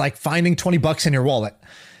tokens. It's like finding $20 in your wallet.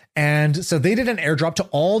 And so they did an airdrop to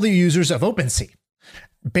all the users of OpenSea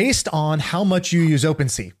based on how much you use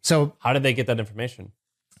OpenSea. So how did they get that information?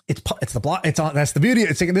 It's the block. It's on. That's the beauty.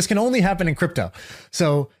 This can only happen in crypto.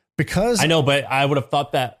 So because I know, but I would have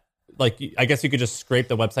thought that like, I guess you could just scrape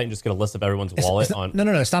the website and just get a list of everyone's wallet on. No.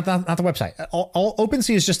 It's not the website. All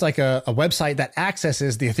OpenSea is just like a website that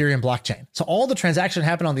accesses the Ethereum blockchain. So all the transactions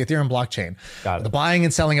happen on the Ethereum blockchain. Got it. The buying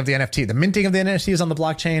and selling of the NFT, the minting of the NFT is on the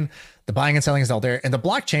blockchain. The buying and selling is all there. And the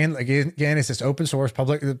blockchain, again, is this open source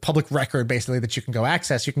public record, basically, that you can go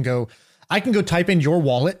access. I can go type in your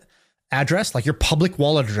wallet address, like your public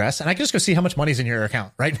wallet address, and I can just go see how much money's in your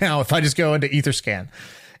account right now if I just go into Etherscan.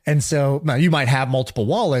 And so now you might have multiple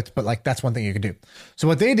wallets, but like that's one thing you can do. So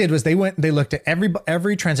what they did was they looked at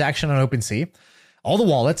every transaction on OpenSea, all the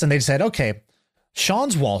wallets, and they said, okay,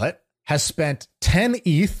 Sean's wallet has spent 10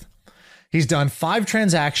 ETH. He's done 5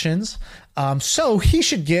 transactions. So he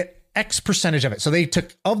should get X percentage of it. So they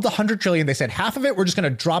took, of the 100 trillion, they said half of it, we're just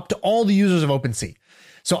going to drop to all the users of OpenSea.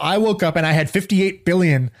 So I woke up and I had 58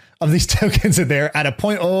 billion of these tokens in there at a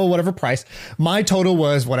whatever price. My total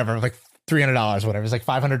was whatever, like $300, whatever. It's like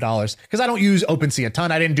 $500 because I don't use OpenSea a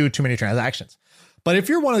ton. I didn't do too many transactions. But if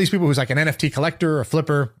you're one of these people who's like an NFT collector or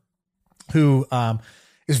flipper who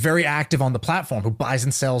is very active on the platform, who buys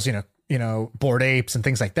and sells, Bored Apes and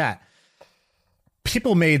things like that,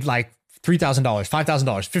 people made like $3,000, $5,000,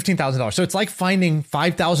 $15,000. So it's like finding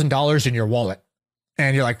 $5,000 in your wallet.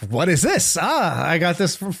 And you're like, what is this? I got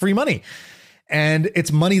this for free money. And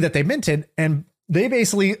it's money that they minted. And they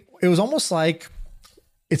basically, it was almost like,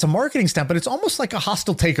 it's a marketing stunt, but it's almost like a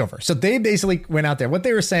hostile takeover. So they basically went out there. What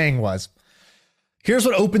they were saying was, here's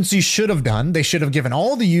what OpenSea should have done. They should have given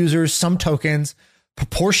all the users some tokens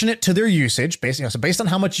proportionate to their usage. Basically, so based on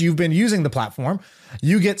how much you've been using the platform,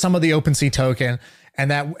 you get some of the OpenSea token, and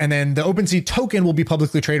then the OpenSea token will be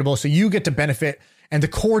publicly tradable. So you get to benefit, and the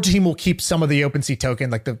core team will keep some of the OpenSea token.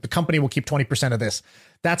 Like the company will keep 20% of this.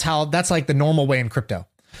 That's like the normal way in crypto.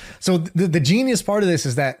 So the genius part of this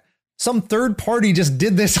is that some third party just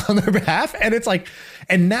did this on their behalf. And it's like,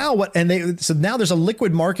 and now now there's a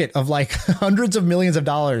liquid market of like hundreds of millions of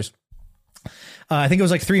dollars. I think it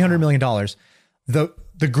was like $300 million.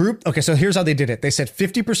 The group. Okay. So here's how they did it. They said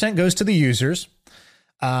 50% goes to the users.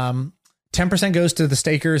 10% goes to the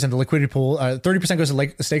stakers and the liquidity pool. 30% goes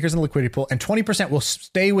to the stakers and the liquidity pool, and 20% will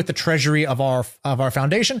stay with the treasury of our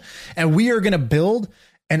foundation. And we are going to build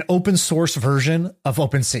an open source version of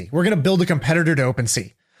OpenSea. We're going to build a competitor to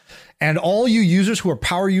OpenSea. And all you users who are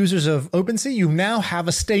power users of OpenSea, you now have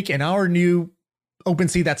a stake in our new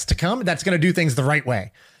OpenSea that's to come. That's going to do things the right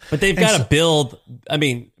way. But they've got to build. I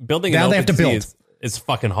mean, building an OpenSea is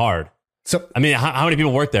fucking hard. So I mean, how many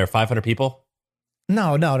people work there? 500 people?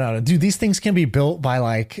 No. Dude, these things can be built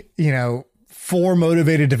by 4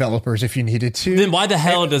 motivated developers if you needed to. Then why the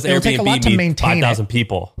hell does Airbnb need 5,000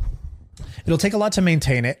 people? It'll take a lot to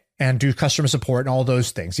maintain it and do customer support and all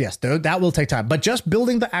those things. Yes, that will take time. But just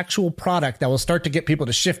building the actual product that will start to get people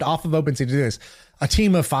to shift off of OpenSea to do this, a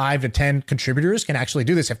team of 5 to 10 contributors can actually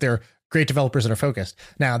do this if they're great developers that are focused.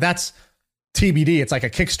 Now, that's TBD. It's like a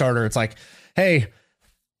Kickstarter. It's like, hey,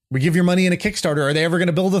 we give your money in a Kickstarter. Are they ever going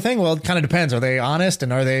to build the thing? Well, it kind of depends. Are they honest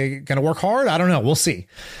and are they going to work hard? I don't know. We'll see.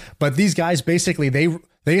 But these guys basically, they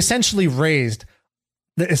essentially raised,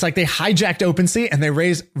 it's like they hijacked OpenSea and they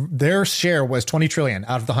raised, their share was 20 trillion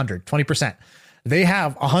out of the 100, 20%. They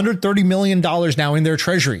have $130 million now in their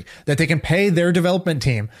treasury that they can pay their development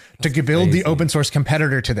team to build the open source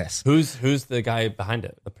competitor to this. Who's the guy behind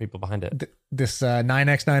it? The people behind it? This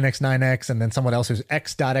 9x, 9x, 9x, and then someone else who's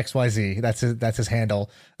x.xyz. That's his handle.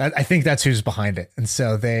 I think that's who's behind it. And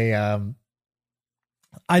so they,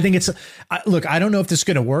 I think look, I don't know if this is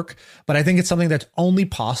going to work, but I think it's something that's only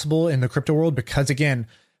possible in the crypto world because again,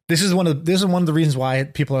 this is one of the reasons why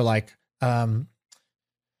people are like,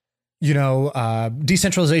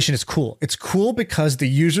 decentralization is cool. It's cool because the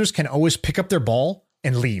users can always pick up their ball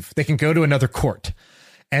and leave. They can go to another court.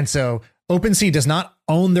 And so OpenSea does not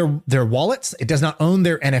own their wallets. It does not own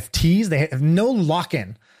their NFTs. They have no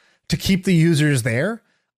lock-in to keep the users there,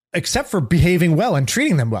 except for behaving well and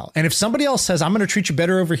treating them well. And if somebody else says, I'm going to treat you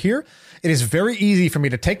better over here, it is very easy for me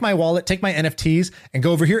to take my wallet, take my NFTs and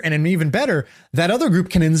go over here. And even better, that other group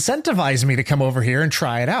can incentivize me to come over here and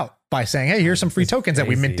try it out by saying, hey, here's some free tokens that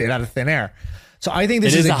we minted out of thin air. So I think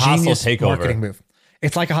this is a genius marketing move.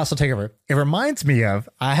 It's like a hostile takeover. It reminds me of,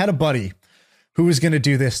 I had a buddy who was going to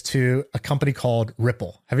do this to a company called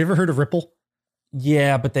Ripple. Have you ever heard of Ripple?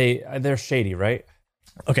 Yeah, but they're shady, right?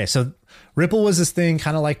 Okay, so Ripple was this thing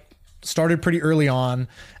kind of like started pretty early on.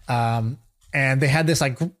 And they had this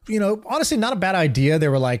honestly, not a bad idea. They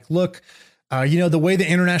were like, look, the way the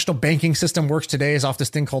international banking system works today is off this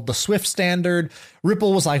thing called the SWIFT standard.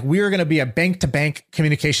 Ripple was like, we're going to be a bank-to-bank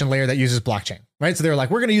communication layer that uses blockchain, right? So they were like,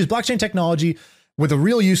 we're going to use blockchain technology with a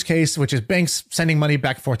real use case, which is banks sending money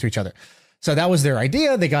back and forth to each other. So that was their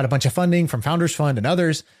idea. They got a bunch of funding from Founders Fund and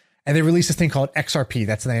others. and they released this thing called XRP.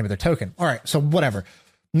 That's the name of their token. All right, so whatever.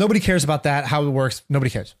 Nobody cares about that, how it works. Nobody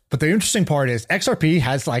cares. But the interesting part is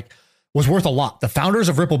XRP was worth a lot. The founders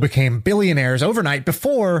of Ripple became billionaires overnight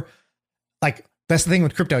before, like, that's the thing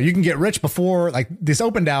with crypto. You can get rich before, like, this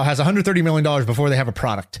OpenDAO has $130 million before they have a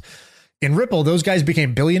product. In Ripple, those guys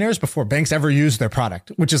became billionaires before banks ever used their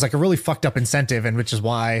product, which is like a really fucked up incentive, and which is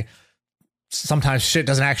why sometimes shit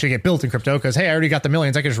doesn't actually get built in crypto, because, hey, I already got the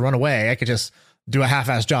millions. I could just run away. I could just do a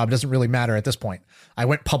half-ass job. It doesn't really matter at this point. I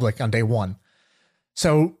went public on day one.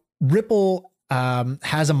 So Ripple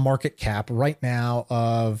has a market cap right now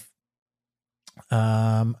of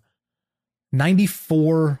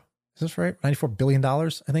 94. Is this right? $94 billion. I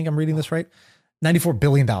think I'm reading this right. $94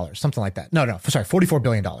 billion, something like that. No, sorry, $44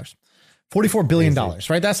 billion. $44 billion,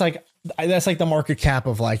 right? That's like the market cap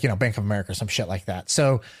of, like, Bank of America or some shit like that.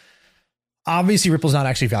 So obviously Ripple's not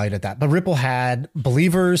actually valued at that, but Ripple had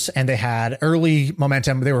believers and they had early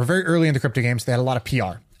momentum. They were very early in the crypto games. They had a lot of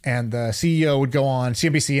PR, and the CEO would go on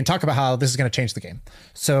CNBC and talk about how this is going to change the game.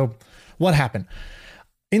 So what happened?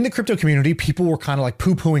 In the crypto community, people were kind of like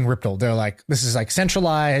poo-pooing Ripple. They're like, this is like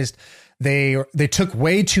centralized. They took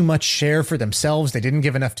way too much share for themselves. They didn't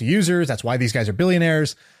give enough to users. That's why these guys are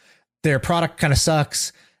billionaires. Their product kind of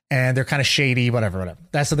sucks, and they're kind of shady, whatever.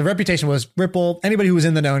 So the reputation was Ripple. Anybody who was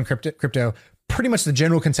in the know in crypto, pretty much the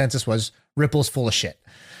general consensus was Ripple's full of shit.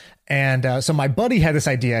 And so my buddy had this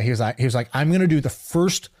idea. He was like, I'm going to do the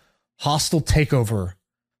first hostile takeover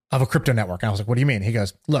of a crypto network. And I was like, what do you mean? He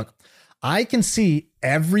goes, look, I can see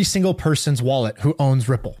every single person's wallet who owns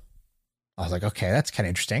Ripple. I was like, okay, that's kind of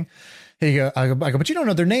interesting. I go, but you don't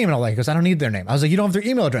know their name and all that. He goes, I don't need their name. I was like, you don't have their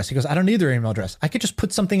email address. He goes, I don't need their email address. I could just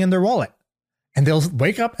put something in their wallet, and they'll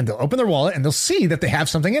wake up and they'll open their wallet and they'll see that they have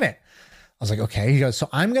something in it. I was like, okay. He goes, so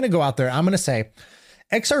I'm going to go out there. I'm going to say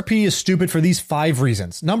XRP is stupid for these 5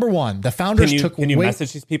 reasons. Number one, the founders Can you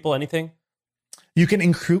message these people anything? You can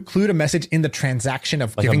include a message in the transaction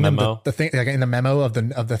of, like, giving them the thing, like in the memo of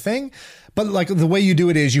the thing. But, like, the way you do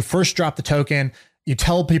it is you first drop the token. You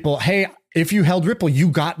tell people, hey, if you held Ripple, you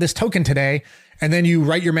got this token today. And then you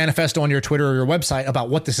write your manifesto on your Twitter or your website about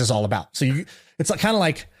what this is all about. So it's like, kind of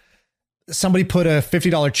like somebody put a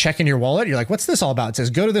 $50 check in your wallet. You're like, what's this all about? It says,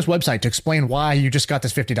 go to this website to explain why you just got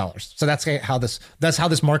this $50. So that's how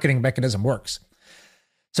this marketing mechanism works.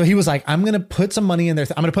 So he was like, I'm going to put some money in there.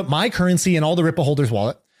 I'm going to put my currency in all the Ripple holders'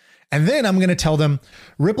 wallet. And then I'm going to tell them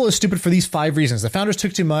Ripple is stupid for these 5 reasons. The founders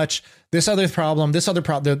took too much. This other problem, the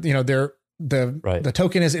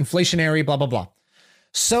token is inflationary, blah, blah, blah.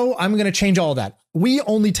 So I'm going to change all of that. We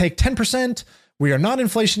only take 10%. We are not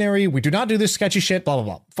inflationary. We do not do this sketchy shit, blah,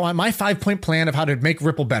 blah, blah. My 5-point plan of how to make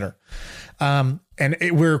Ripple better.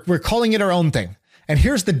 We're calling it our own thing. And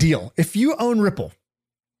here's the deal. If you own Ripple,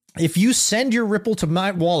 if you send your Ripple to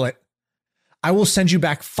my wallet, I will send you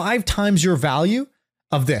back 5 times your value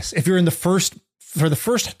of this. If you're for the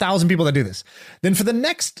first 1,000 people that do this, then for the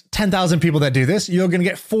next 10,000 people that do this, you're going to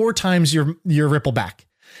get 4 times your Ripple back.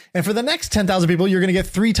 And for the next 10,000 people, you're going to get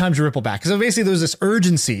 3 times your Ripple back. So basically there's this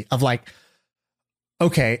urgency of, like,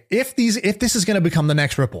 okay, if this is going to become the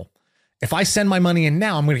next Ripple, if I send my money in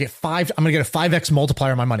now, I'm going to get a 5x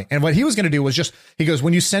multiplier on my money. And what he was going to do was he goes,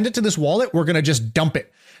 when you send it to this wallet, we're going to just dump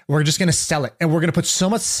it. We're just going to sell it. And we're going to put so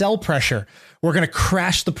much sell pressure. We're going to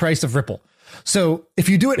crash the price of Ripple. So if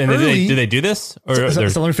you do it early, do they do this? So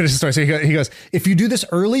let me finish the story. So he goes, if you do this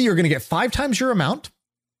early, you're going to get 5 times your amount,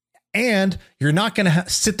 and you're not going to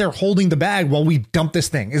sit there holding the bag while we dump this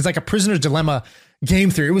thing. It's like a prisoner's dilemma game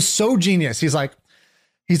theory. It was so genius. He's like,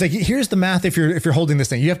 here's the math. If you're holding this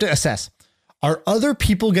thing, you have to assess, are other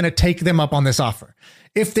people going to take them up on this offer?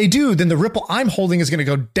 If they do, then the Ripple I'm holding is going to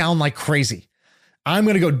go down like crazy. I'm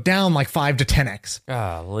going to go down like 5 to 10x.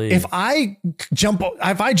 Golly. If I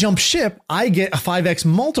jump ship, I get a 5x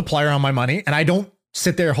multiplier on my money, and I don't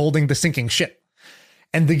sit there holding the sinking ship.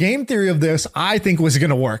 And the game theory of this, I think, was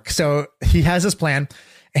going to work. So he has this plan,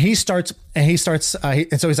 and so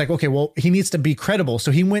he's like, okay, well, he needs to be credible.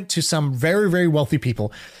 So he went to some very, very wealthy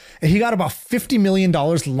people, and he got about $50 million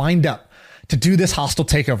lined up to do this hostile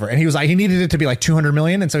takeover. And he was like, he needed it to be like 200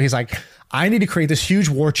 million. And so he's like, I need to create this huge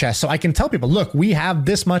war chest so I can tell people, look, we have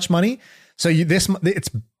this much money. So it's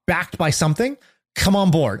backed by something. Come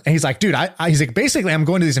on board. And he's like, dude, he's like, basically, I'm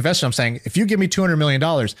going to these investors. I'm saying, if you give me $200 million,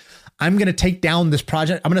 I'm going to take down this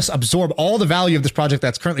project. I'm going to absorb all the value of this project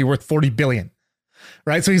that's currently worth 40 billion.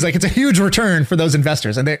 Right. So he's like, it's a huge return for those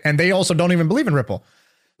investors. And they also don't even believe in Ripple.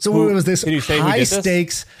 So it was this high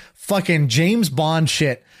stakes fucking James Bond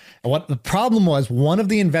shit. And what the problem was, one of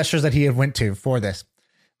the investors that he had went to for this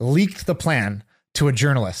leaked the plan to a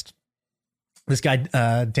journalist. This guy,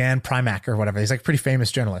 Dan Primack or whatever. He's like a pretty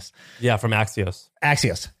famous journalist. Yeah, from Axios.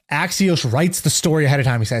 Axios writes the story ahead of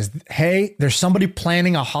time. He says, hey, there's somebody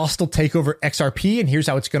planning a hostile takeover XRP, and here's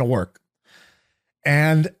how it's going to work.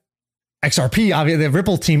 And XRP, the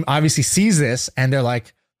Ripple team obviously sees this, and they're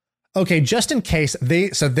like, okay, just in case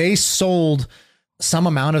they sold some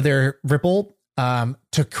amount of their Ripple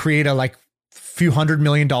to create a like few $100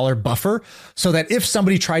 million buffer so that if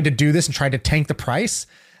somebody tried to do this and tried to tank the price,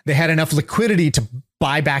 they had enough liquidity to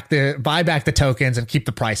buy back the tokens and keep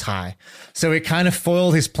the price high. So it kind of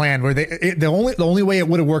foiled his plan where the only way it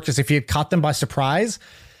would have worked is if he had caught them by surprise,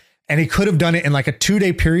 and he could have done it in like a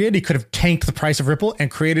 2-day period. He could have tanked the price of Ripple and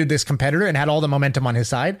created this competitor and had all the momentum on his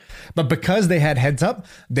side. But because they had heads up,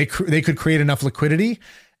 they could create enough liquidity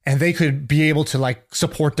and they could be able to like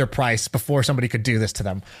support their price before somebody could do this to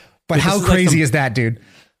them. But how crazy is that, dude?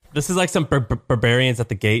 This is like some barbarians at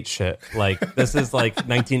the gate shit. Like this is like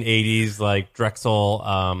 1980s, like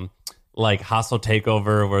Drexel, like hostile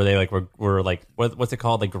takeover where they like were like what's it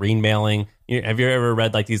called, like green mailing. Have you ever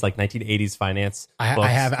read like these like 1980s finance books? I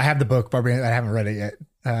have the book Barbarian. I haven't read it yet.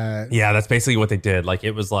 Yeah, that's basically what they did. Like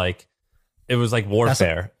it was like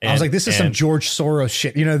warfare. I was like, this is some George Soros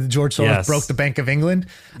shit. You know, George Soros broke the Bank of England.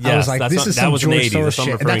 I was like, this is some George Soros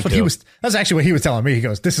shit. And that's what that's actually what he was telling me. He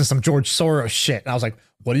goes, this is some George Soros shit. And I was like,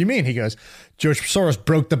 what do you mean? He goes, George Soros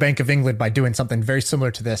broke the Bank of England by doing something very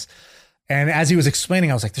similar to this. And as he was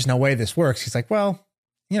explaining, I was like, there's no way this works. He's like, well,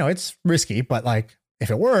 you know, it's risky, but like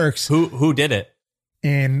if it works. Who did it?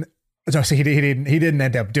 So he didn't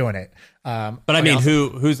end up doing it. But I mean,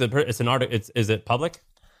 who's the, it's an article. Is it public?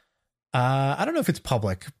 I don't know if it's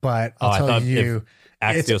public, but I'll tell you,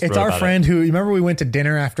 it's our friend who, you remember we went to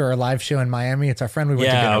dinner after our live show in Miami? It's our friend we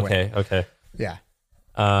went to dinner with. Okay. Yeah.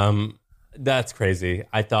 That's crazy.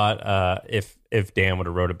 I thought if Dan would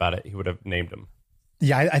have wrote about it, he would have named him.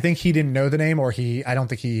 Yeah, I think he didn't know the name, or I don't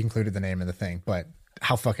think he included the name in the thing, but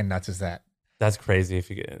how fucking nuts is that? That's crazy.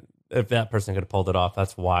 If that person could have pulled it off,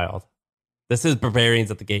 that's wild. This is barbarians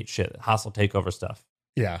at the gate shit, hostile takeover stuff.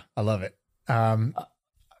 Yeah, I love it. All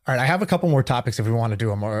right, I have a couple more topics if we want to do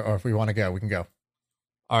them, or if we want to go, we can go.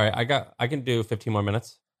 All right, I can do 15 more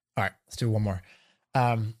minutes. All right, let's do one more.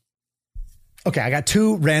 Okay, I got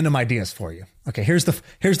 2 random ideas for you. Okay, here's the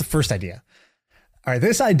first idea. All right,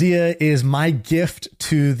 this idea is my gift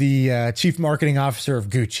to the chief marketing officer of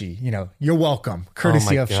Gucci. You know, you're welcome,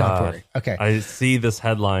 courtesy of Sean Puri. Okay, I see this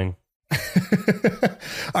headline. All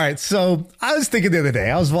right, so I was thinking the other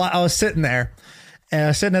day, I was sitting there, and I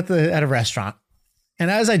was sitting at a restaurant.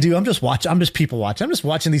 And as I do, I'm just people watching. I'm just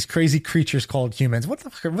watching these crazy creatures called humans. What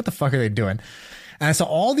the fuck are they doing? And I saw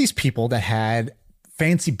all these people that had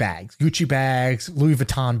fancy bags, Gucci bags, Louis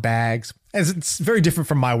Vuitton bags. As it's very different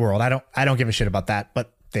from my world. I don't give a shit about that,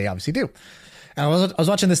 but they obviously do. And I was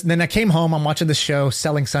watching this, and then I came home. I'm watching this show,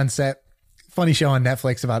 Selling Sunset. Funny show on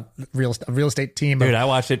Netflix about a real estate team. Dude, I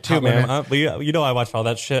watched it too, man. You know, I watched all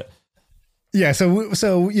that shit. Yeah,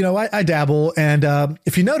 so you know, I dabble, and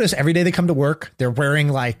if you notice, every day they come to work, they're wearing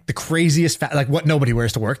like the craziest, like what nobody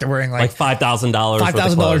wears to work. They're wearing like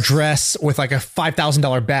 $5,000 dress with like a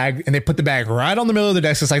 $5,000 bag, and they put the bag right on the middle of the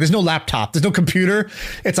desk. It's like there's no laptop, there's no computer.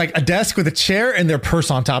 It's like a desk with a chair and their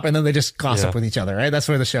purse on top, and then they just gossip with each other. Right, that's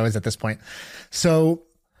where the show is at this point. So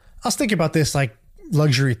I was thinking about this like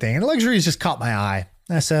luxury thing, and luxury has just caught my eye.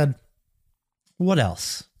 And I said, what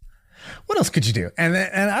else? What else could you do? And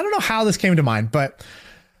I don't know how this came to mind, but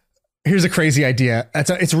here's a crazy idea.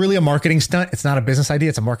 It's really a marketing stunt. It's not a business idea.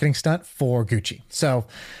 It's a marketing stunt for Gucci. So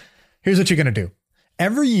here's what you're going to do.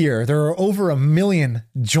 Every year, there are over 1 million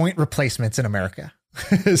joint replacements in America.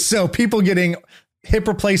 So people getting hip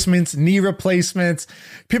replacements, knee replacements,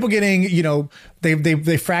 people getting, you know,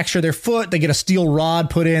 they fracture their foot. They get a steel rod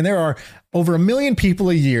put in. There are over 1 million people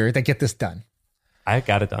a year that get this done. I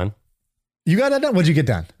got it done. You got it done? What'd you get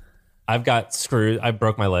done? I've got screws. I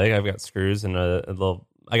broke my leg. I've got screws and a little.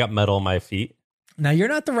 I got metal on my feet. Now you're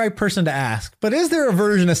not the right person to ask, but is there a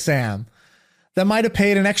version of Sam that might have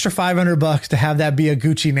paid an extra $500 to have that be a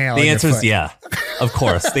Gucci nail? The answer is yeah. Of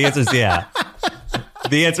course, the answer is yeah.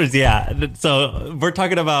 The answer is yeah. So we're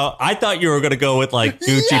talking about. I thought you were going to go with like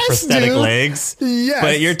Gucci prosthetic legs. Yes,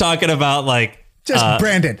 but you're talking about like just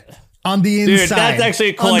branded on the inside. Dude, that's actually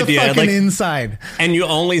a cool idea. On the fucking inside, and you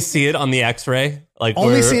only see it on the X-ray. Like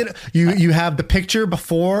only see it. You have the picture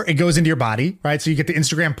before it goes into your body, right? So you get the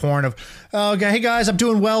Instagram porn of, oh, okay, hey guys, I'm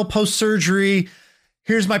doing well post surgery.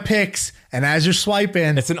 here's my pics. And as you're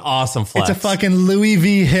swiping, It's an awesome flex. it's a fucking Louis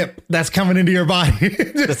V hip that's coming into your body.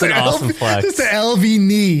 That's an awesome flex. Just an LV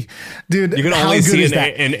knee, dude. You can how always good see is in,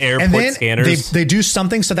 that? in And airport then scanners. they do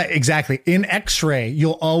something so that exactly in X-ray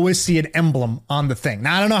you'll always see an emblem on the thing.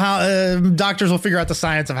 Now I don't know how doctors will figure out the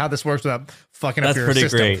science of how this works without fucking That's up your pretty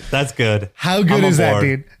system. great. That's good. How good I'm is on that, board.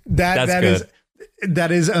 dude?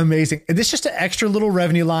 That is amazing. And this is just an extra little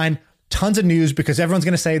revenue line. Tons of news because everyone's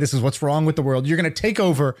going to say this is what's wrong with the world. You're going to take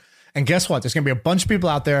over. And guess what? There's going to be a bunch of people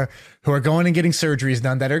out there who are going and getting surgeries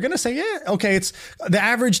done that are going to say, yeah, okay, it's the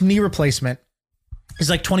average knee replacement is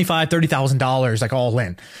like $25,000, $30,000, like all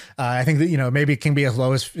in. I think that, maybe it can be as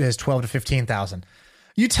low as 12 to 15,000.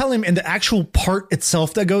 You tell him, and the actual part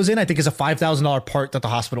itself that goes in, I think is a $5,000 part that the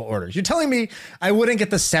hospital orders. You're telling me I wouldn't get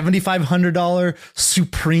the $7,500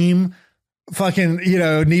 Supreme fucking,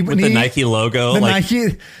 knee With the Nike logo. the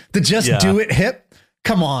Nike, the Just Do It hip.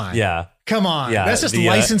 Come on. Yeah. Come on. Yeah, That's just the,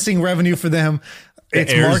 licensing revenue for them.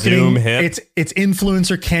 It's Air marketing. Zoom hip. It's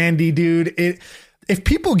influencer candy, dude. If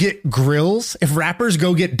people get grills, if rappers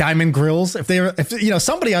go get diamond grills, if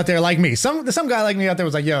somebody out there like me, some guy like me out there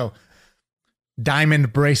was like, yo,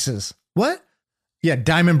 diamond braces. What? Yeah,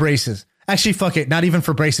 diamond braces. Actually, fuck it. Not even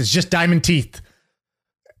for braces, just diamond teeth.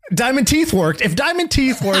 Diamond teeth worked. If diamond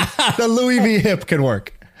teeth worked, the Louis V hip could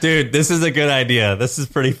work. Dude, this is a good idea. This is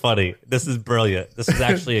pretty funny. This is brilliant. This is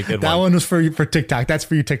actually a good That one. one was for TikTok. That's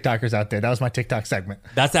for you TikTokers out there. That was my TikTok segment.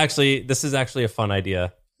 This is actually a fun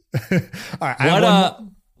idea. All right.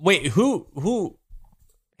 Wait, who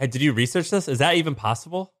did you research this? Is that even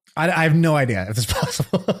possible? I have no idea if it's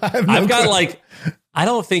possible. I've got I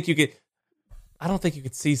don't think you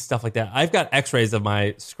could see stuff like that. I've got X-rays of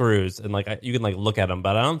my screws, and you can look at them,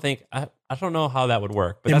 but I don't know how that would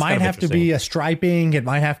work. But it that's might kind of have to be a striping. It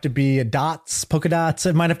might have to be a polka dots.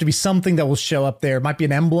 It might have to be something that will show up there. It might be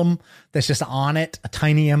an emblem that's just on it, a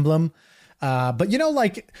tiny emblem. But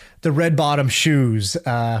the red bottom shoes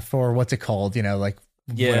for what's it called? I don't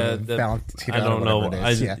know.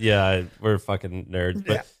 We're fucking nerds.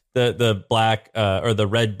 But the black or the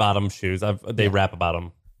red bottom shoes, they rap about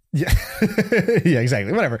them. Yeah, yeah,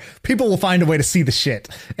 exactly. Whatever. People will find a way to see the shit,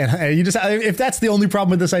 and you just if that's the only problem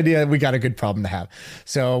with this idea, we got a good problem to have.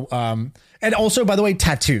 So, and also, by the way,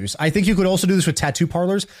 tattoos. I think you could also do this with tattoo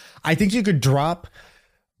parlors. I think you could drop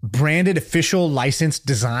branded, official, licensed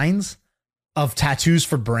designs of tattoos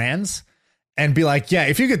for brands, and be like, yeah,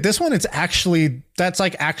 if you get this one, that's actually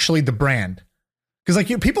the brand, because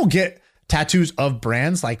people get tattoos of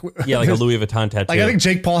brands like a Louis Vuitton tattoo. I think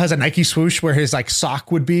Jake Paul has a Nike swoosh where his sock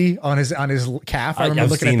would be on his calf. I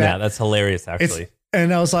remember looking at that. That's hilarious, actually.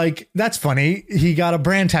 And I was like, that's funny. He got a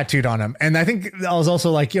brand tattooed on him. And I think I was also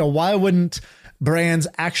like, why wouldn't brands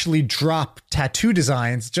actually drop tattoo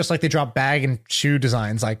designs just like they drop bag and shoe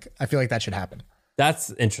designs? I feel like that should happen.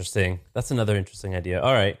 That's interesting. That's another interesting idea.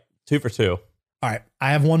 All right. 2 for 2. All right.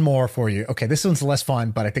 I have one more for you. Okay. This one's less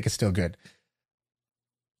fun, but I think it's still good.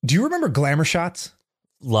 Do you remember glamour shots?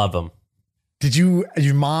 Love them. Did your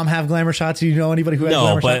mom have glamour shots? Do you know anybody who had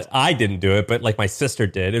glamour shots? No, but I didn't do it. But my sister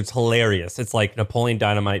did. It's hilarious. It's like Napoleon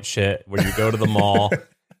Dynamite shit where you go to the mall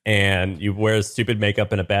and you wear stupid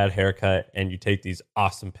makeup and a bad haircut and you take these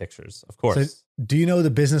awesome pictures. Of course. So, do you know the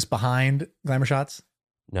business behind glamour shots?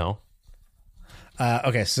 No.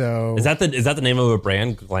 Okay, so is that the name of a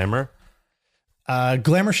brand, Glamour?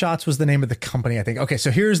 Glamour Shots was the name of the company, I think. Okay,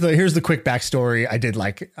 so here's the quick backstory. I did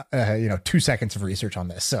 2 seconds of research on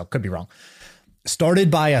this, so could be wrong.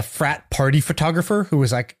 Started by a frat party photographer who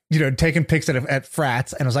was taking pics at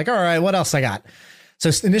frats and was like, all right, what else I got?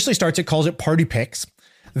 So initially calls it party pics.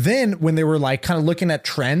 Then when they were kind of looking at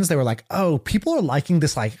trends, they were like, oh, people are liking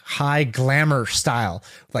this high glamour style,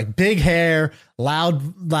 big hair,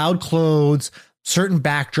 loud clothes, certain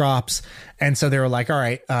backdrops. And so they were like, all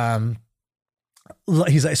right,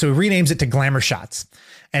 he's like, so he renames it to Glamour Shots,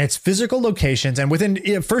 and it's physical locations. And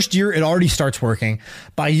within first year, it already starts working.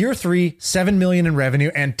 By year 3, 7 million in revenue,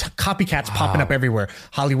 and copycats popping up everywhere.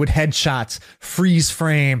 Hollywood headshots, freeze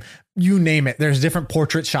frame, you name it. There's different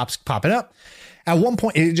portrait shops popping up. At one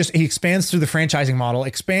point, he expands through the franchising model,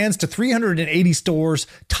 expands to 380 stores,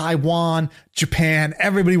 Taiwan, Japan.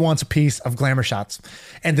 Everybody wants a piece of Glamour Shots.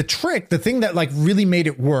 And the thing that really made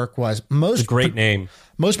it work was It's a great name.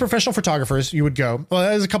 Most professional photographers, you would go, well,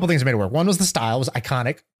 there's a couple things that made it work. One was the style, was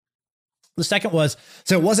iconic. The second was,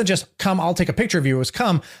 so it wasn't just come, I'll take a picture of you. It was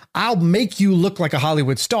come, I'll make you look like a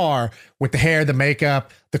Hollywood star with the hair, the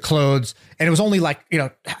makeup, the clothes. And it was only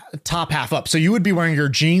top half up. So you would be wearing your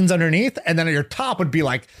jeans underneath, and then your top would be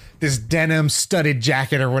this denim studded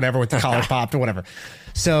jacket or whatever with the collar popped or whatever.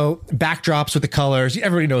 So backdrops with the colors,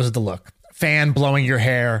 everybody knows the look. fan blowing your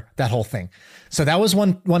hair, that whole thing. So that was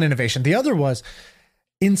one innovation. The other was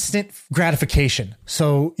instant gratification.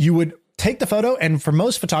 So you would take the photo, and for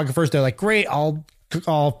most photographers, they're like, great, I'll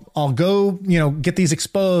go, get these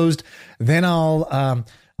exposed. Then I'll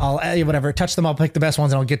whatever, touch them. I'll pick the best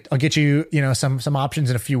ones, and I'll get you, some options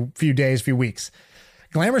in a few days, few weeks.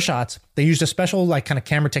 Glamour shots, they used a special like kind of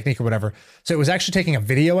camera technique or whatever. So it was actually taking a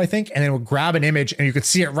video, I think, and then it would grab an image, and you could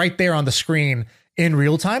see it right there on the screen in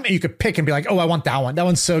real time. And you could pick and be like, oh, I want that one. That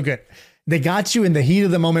one's so good. They got you in the heat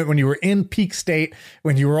of the moment when you were in peak state,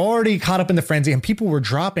 when you were already caught up in the frenzy, and people were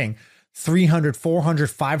dropping $300,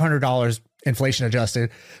 $400, $500 inflation adjusted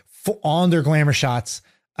on their glamour shots.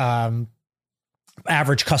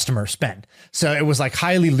 Average customer spend. So it was like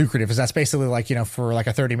highly lucrative, because that's basically like, for like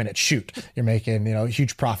a 30-minute shoot, you're making,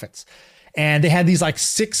 huge profits. And they had these like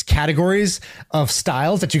 6 categories of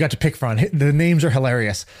styles that you got to pick from. The names are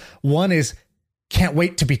hilarious. One is can't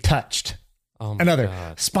wait to be touched. Oh my Another,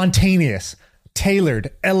 God. Spontaneous,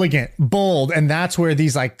 tailored, elegant, bold. And that's where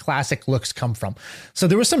these like classic looks come from. So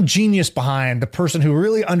there was some genius behind the person who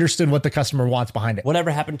really understood what the customer wants behind it.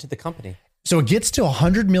 Whatever happened to the company? So it gets to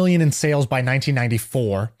 100 million in sales by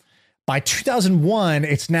 1994. By 2001,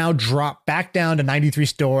 it's now dropped back down to 93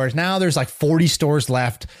 stores. Now there's like 40 stores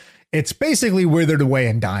left. It's basically withered away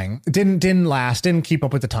and dying. It didn't last, didn't keep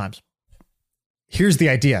up with the times. Here's the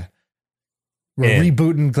idea. We're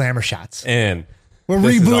rebooting glamour shots. And we're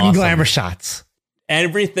rebooting glamour shots.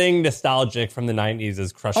 Everything nostalgic from the 90s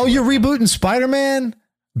is crushing. Oh, you're rebooting Spider-Man,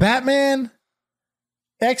 Batman,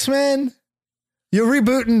 X-Men. You're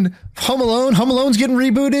rebooting Home Alone. Home Alone's getting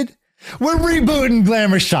rebooted. We're rebooting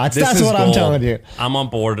glamour shots. That's what I'm telling you. I'm on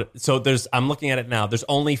board. So I'm looking at it now. There's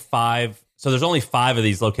only 5. So there's only 5 of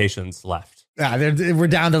these locations left. Yeah, we're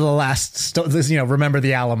down to the last. Remember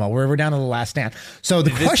the Alamo. We're down to the last stand. So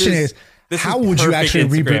the question is, how would you actually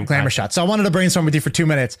reboot glamour shots? So I wanted to brainstorm with you for 2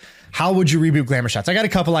 minutes. How would you reboot glamour shots? I got a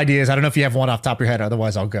couple ideas. I don't know if you have one off the top of your head.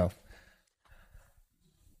 Otherwise, I'll go.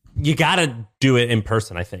 You got to do it in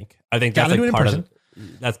person, I think. I think that's like part of it.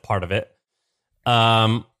 That's part of it.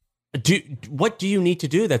 What do you need to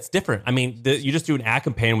do that's different? I mean, you just do an ad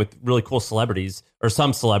campaign with really cool celebrities or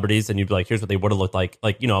some celebrities, and you'd be like, here's what they would have looked like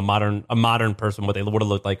a modern person, what they would have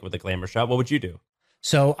looked like with a glamour shot. What would you do?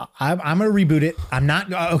 So I'm going to reboot it. I'm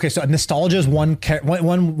not okay. So nostalgia is one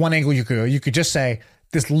angle you could go. You could just say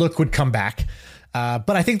this look would come back. But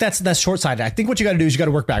I think that's short-sighted. I think what you got to do is you got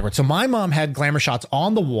to work backwards. So my mom had glamour shots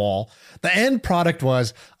on the wall. The end product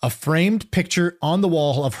was a framed picture on the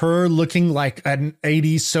wall of her looking like an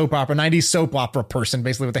 90s soap opera person,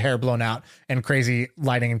 basically with the hair blown out and crazy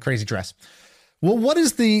lighting and crazy dress. Well,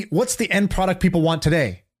 what's the end product people want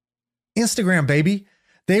today? Instagram, baby.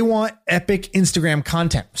 They want epic Instagram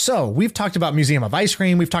content. So we've talked about Museum of Ice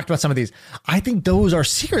Cream. We've talked about some of these. I think those are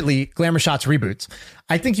secretly glamour shots reboots.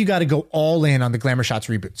 I think you got to go all in on the glamour shots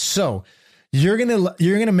reboots. So you're going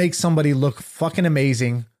to make somebody look fucking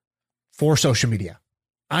amazing for social media.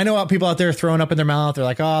 I know people out there throwing up in their mouth. They're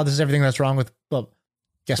like, oh, this is everything that's wrong with, well,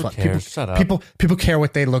 guess what? People care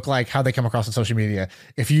what they look like, how they come across on social media.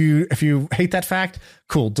 If you hate that fact,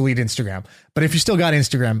 cool, delete Instagram. But if you still got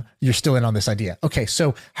Instagram, you're still in on this idea. Okay,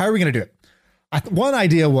 so how are we going to do it? One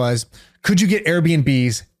idea was, could you get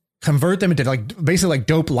Airbnbs, convert them into basically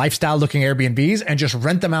dope lifestyle looking Airbnbs, and just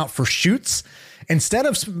rent them out for shoots instead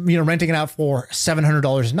of renting it out for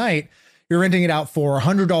 $700 a night? You're renting it out for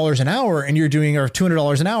 $100 an hour, and you're doing or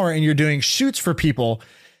 $200 an hour, and you're doing shoots for people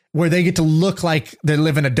where they get to look like they're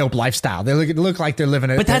living a dope lifestyle. They look like they're living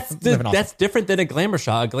it. But that's different than a glamour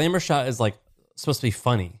shot. A glamour shot is supposed to be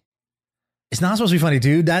funny. It's not supposed to be funny,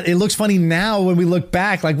 dude. It looks funny now when we look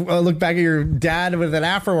back. Look back at your dad with an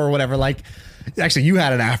afro or whatever. Actually, you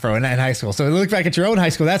had an afro in high school. So look back at your own high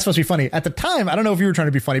school. That's supposed to be funny. At the time, I don't know if you were trying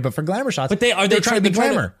to be funny, but for glamour shots, but they're trying to be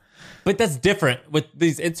glamour. But that's different with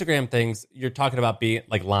these Instagram things. You're talking about being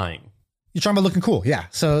lying. You're talking about looking cool, yeah.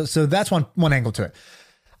 So that's one angle to it.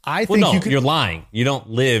 You're lying. You don't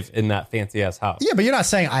live in that fancy ass house. Yeah, but you're not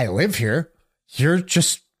saying I live here. You're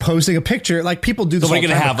just posting a picture. Like people do this. So we're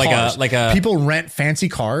gonna have people rent fancy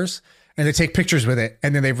cars and they take pictures with it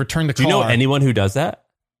and then they return the car. Do you know anyone who does that?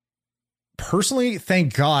 Personally,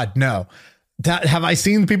 thank God, no. Have I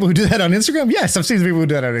seen people who do that on Instagram? Yes, I've seen people who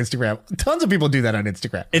do that on Instagram. Tons of people do that on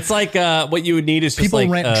Instagram. It's like what you would need is just people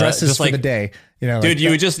rent dresses for the day. Dude, you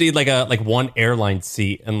would just need one airline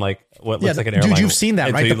seat and what looks like an airline. Dude, you've seen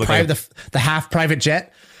that, right? The half private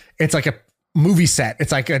jet. It's like a movie set.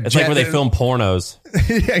 It's like it's like where they film pornos.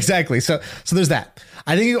 Yeah, exactly. So there's that.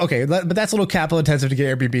 I think but that's a little capital intensive to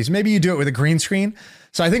get Airbnbs. Maybe you do it with a green screen.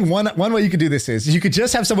 So I think one way you could do this is you could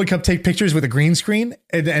just have someone come take pictures with a green screen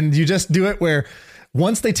and you just do it where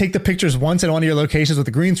Once they take the pictures once at one of your locations with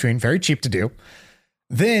a green screen, very cheap to do,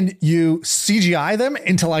 then you CGI them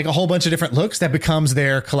into like a whole bunch of different looks that becomes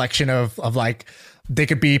their collection of like, they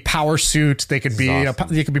could be power suit, they could be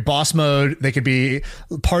they could be boss mode, they could be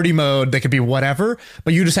party mode, they could be whatever,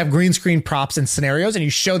 but you just have green screen props and scenarios and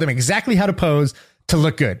you show them exactly how to pose to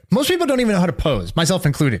look good. Most people don't even know how to pose, myself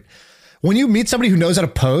included. When you meet somebody who knows how to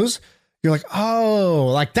pose, you're like,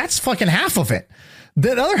 oh, like that's fucking half of it.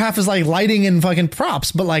 The other half is like lighting and fucking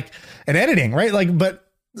props, but like and editing, right? Like, but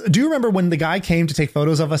do you remember when the guy came to take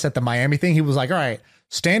photos of us at the Miami thing? He was like, all right,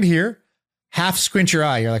 stand here, half squint your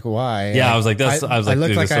eye. You're like, why? Yeah, I was like, this. I was like, I look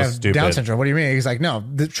dude, like I have stupid. Down syndrome. What do you mean? He's like, no,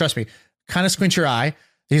 trust me, kind of squint your eye.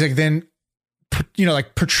 He's like, then,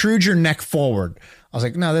 like protrude your neck forward. I was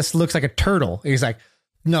like, no, this looks like a turtle. He's like,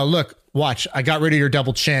 no, look, watch. I got rid of your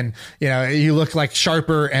double chin. You look like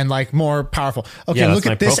sharper and like more powerful. Okay, Yeah, look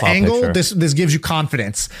that's at this my profile angle. picture. This gives you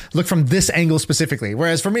confidence. Look from this angle specifically.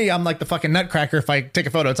 Whereas for me, I'm like the fucking nutcracker. If I take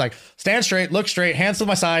a photo, it's like stand straight, look straight, hands to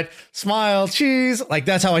my side, smile, cheese. Like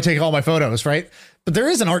that's how I take all my photos, right? But there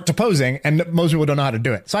is an art to posing, and most people don't know how to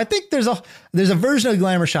do it. So I think there's a version of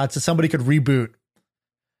glamour shots that somebody could reboot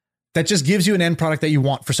that just gives you an end product that you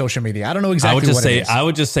want for social media. I don't know exactly what it is. I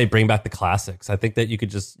would just say bring back the classics. I think that you could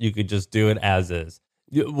just do it as is.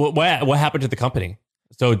 What happened to the company?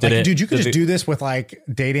 So dude, you could just do this with like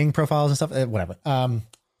dating profiles and stuff. Whatever. I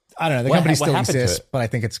don't know. The company still exists, but I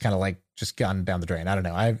think it's kind of like just gone down the drain. I don't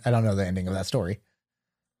know. I don't know the ending of that story.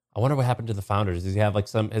 I wonder what happened to the founders. Does he have like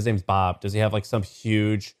his name's Bob. Does he have like some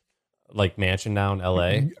huge like mansion now in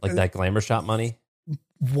LA? Like that glamour shot money?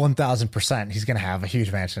 1,000%. He's going to have a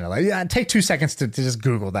huge mansion in LA. Yeah. Take 2 seconds to just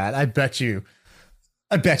Google that. I bet you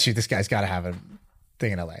this guy's got to have a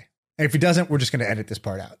thing in LA. And if he doesn't, we're just going to edit this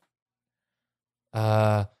part out.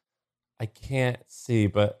 I can't see,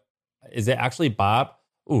 but is it actually Bob?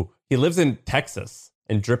 Ooh, he lives in Texas,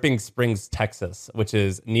 in Dripping Springs, Texas, which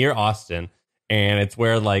is near Austin. And it's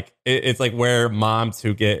where it's like where moms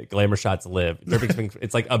who get glamour shots live. Dripping Springs,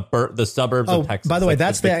 it's like the suburbs of Texas. By the way, like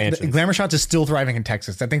that's the glamour shots is still thriving in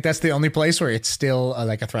Texas. I think that's the only place where it's still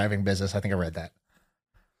like a thriving business. I think I read that.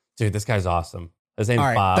 Dude, this guy's awesome. His name's all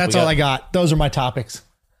right, Bob. That's all I got. Those are my topics.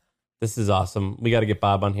 This is awesome. We got to get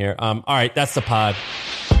Bob on here. All right, that's the pod.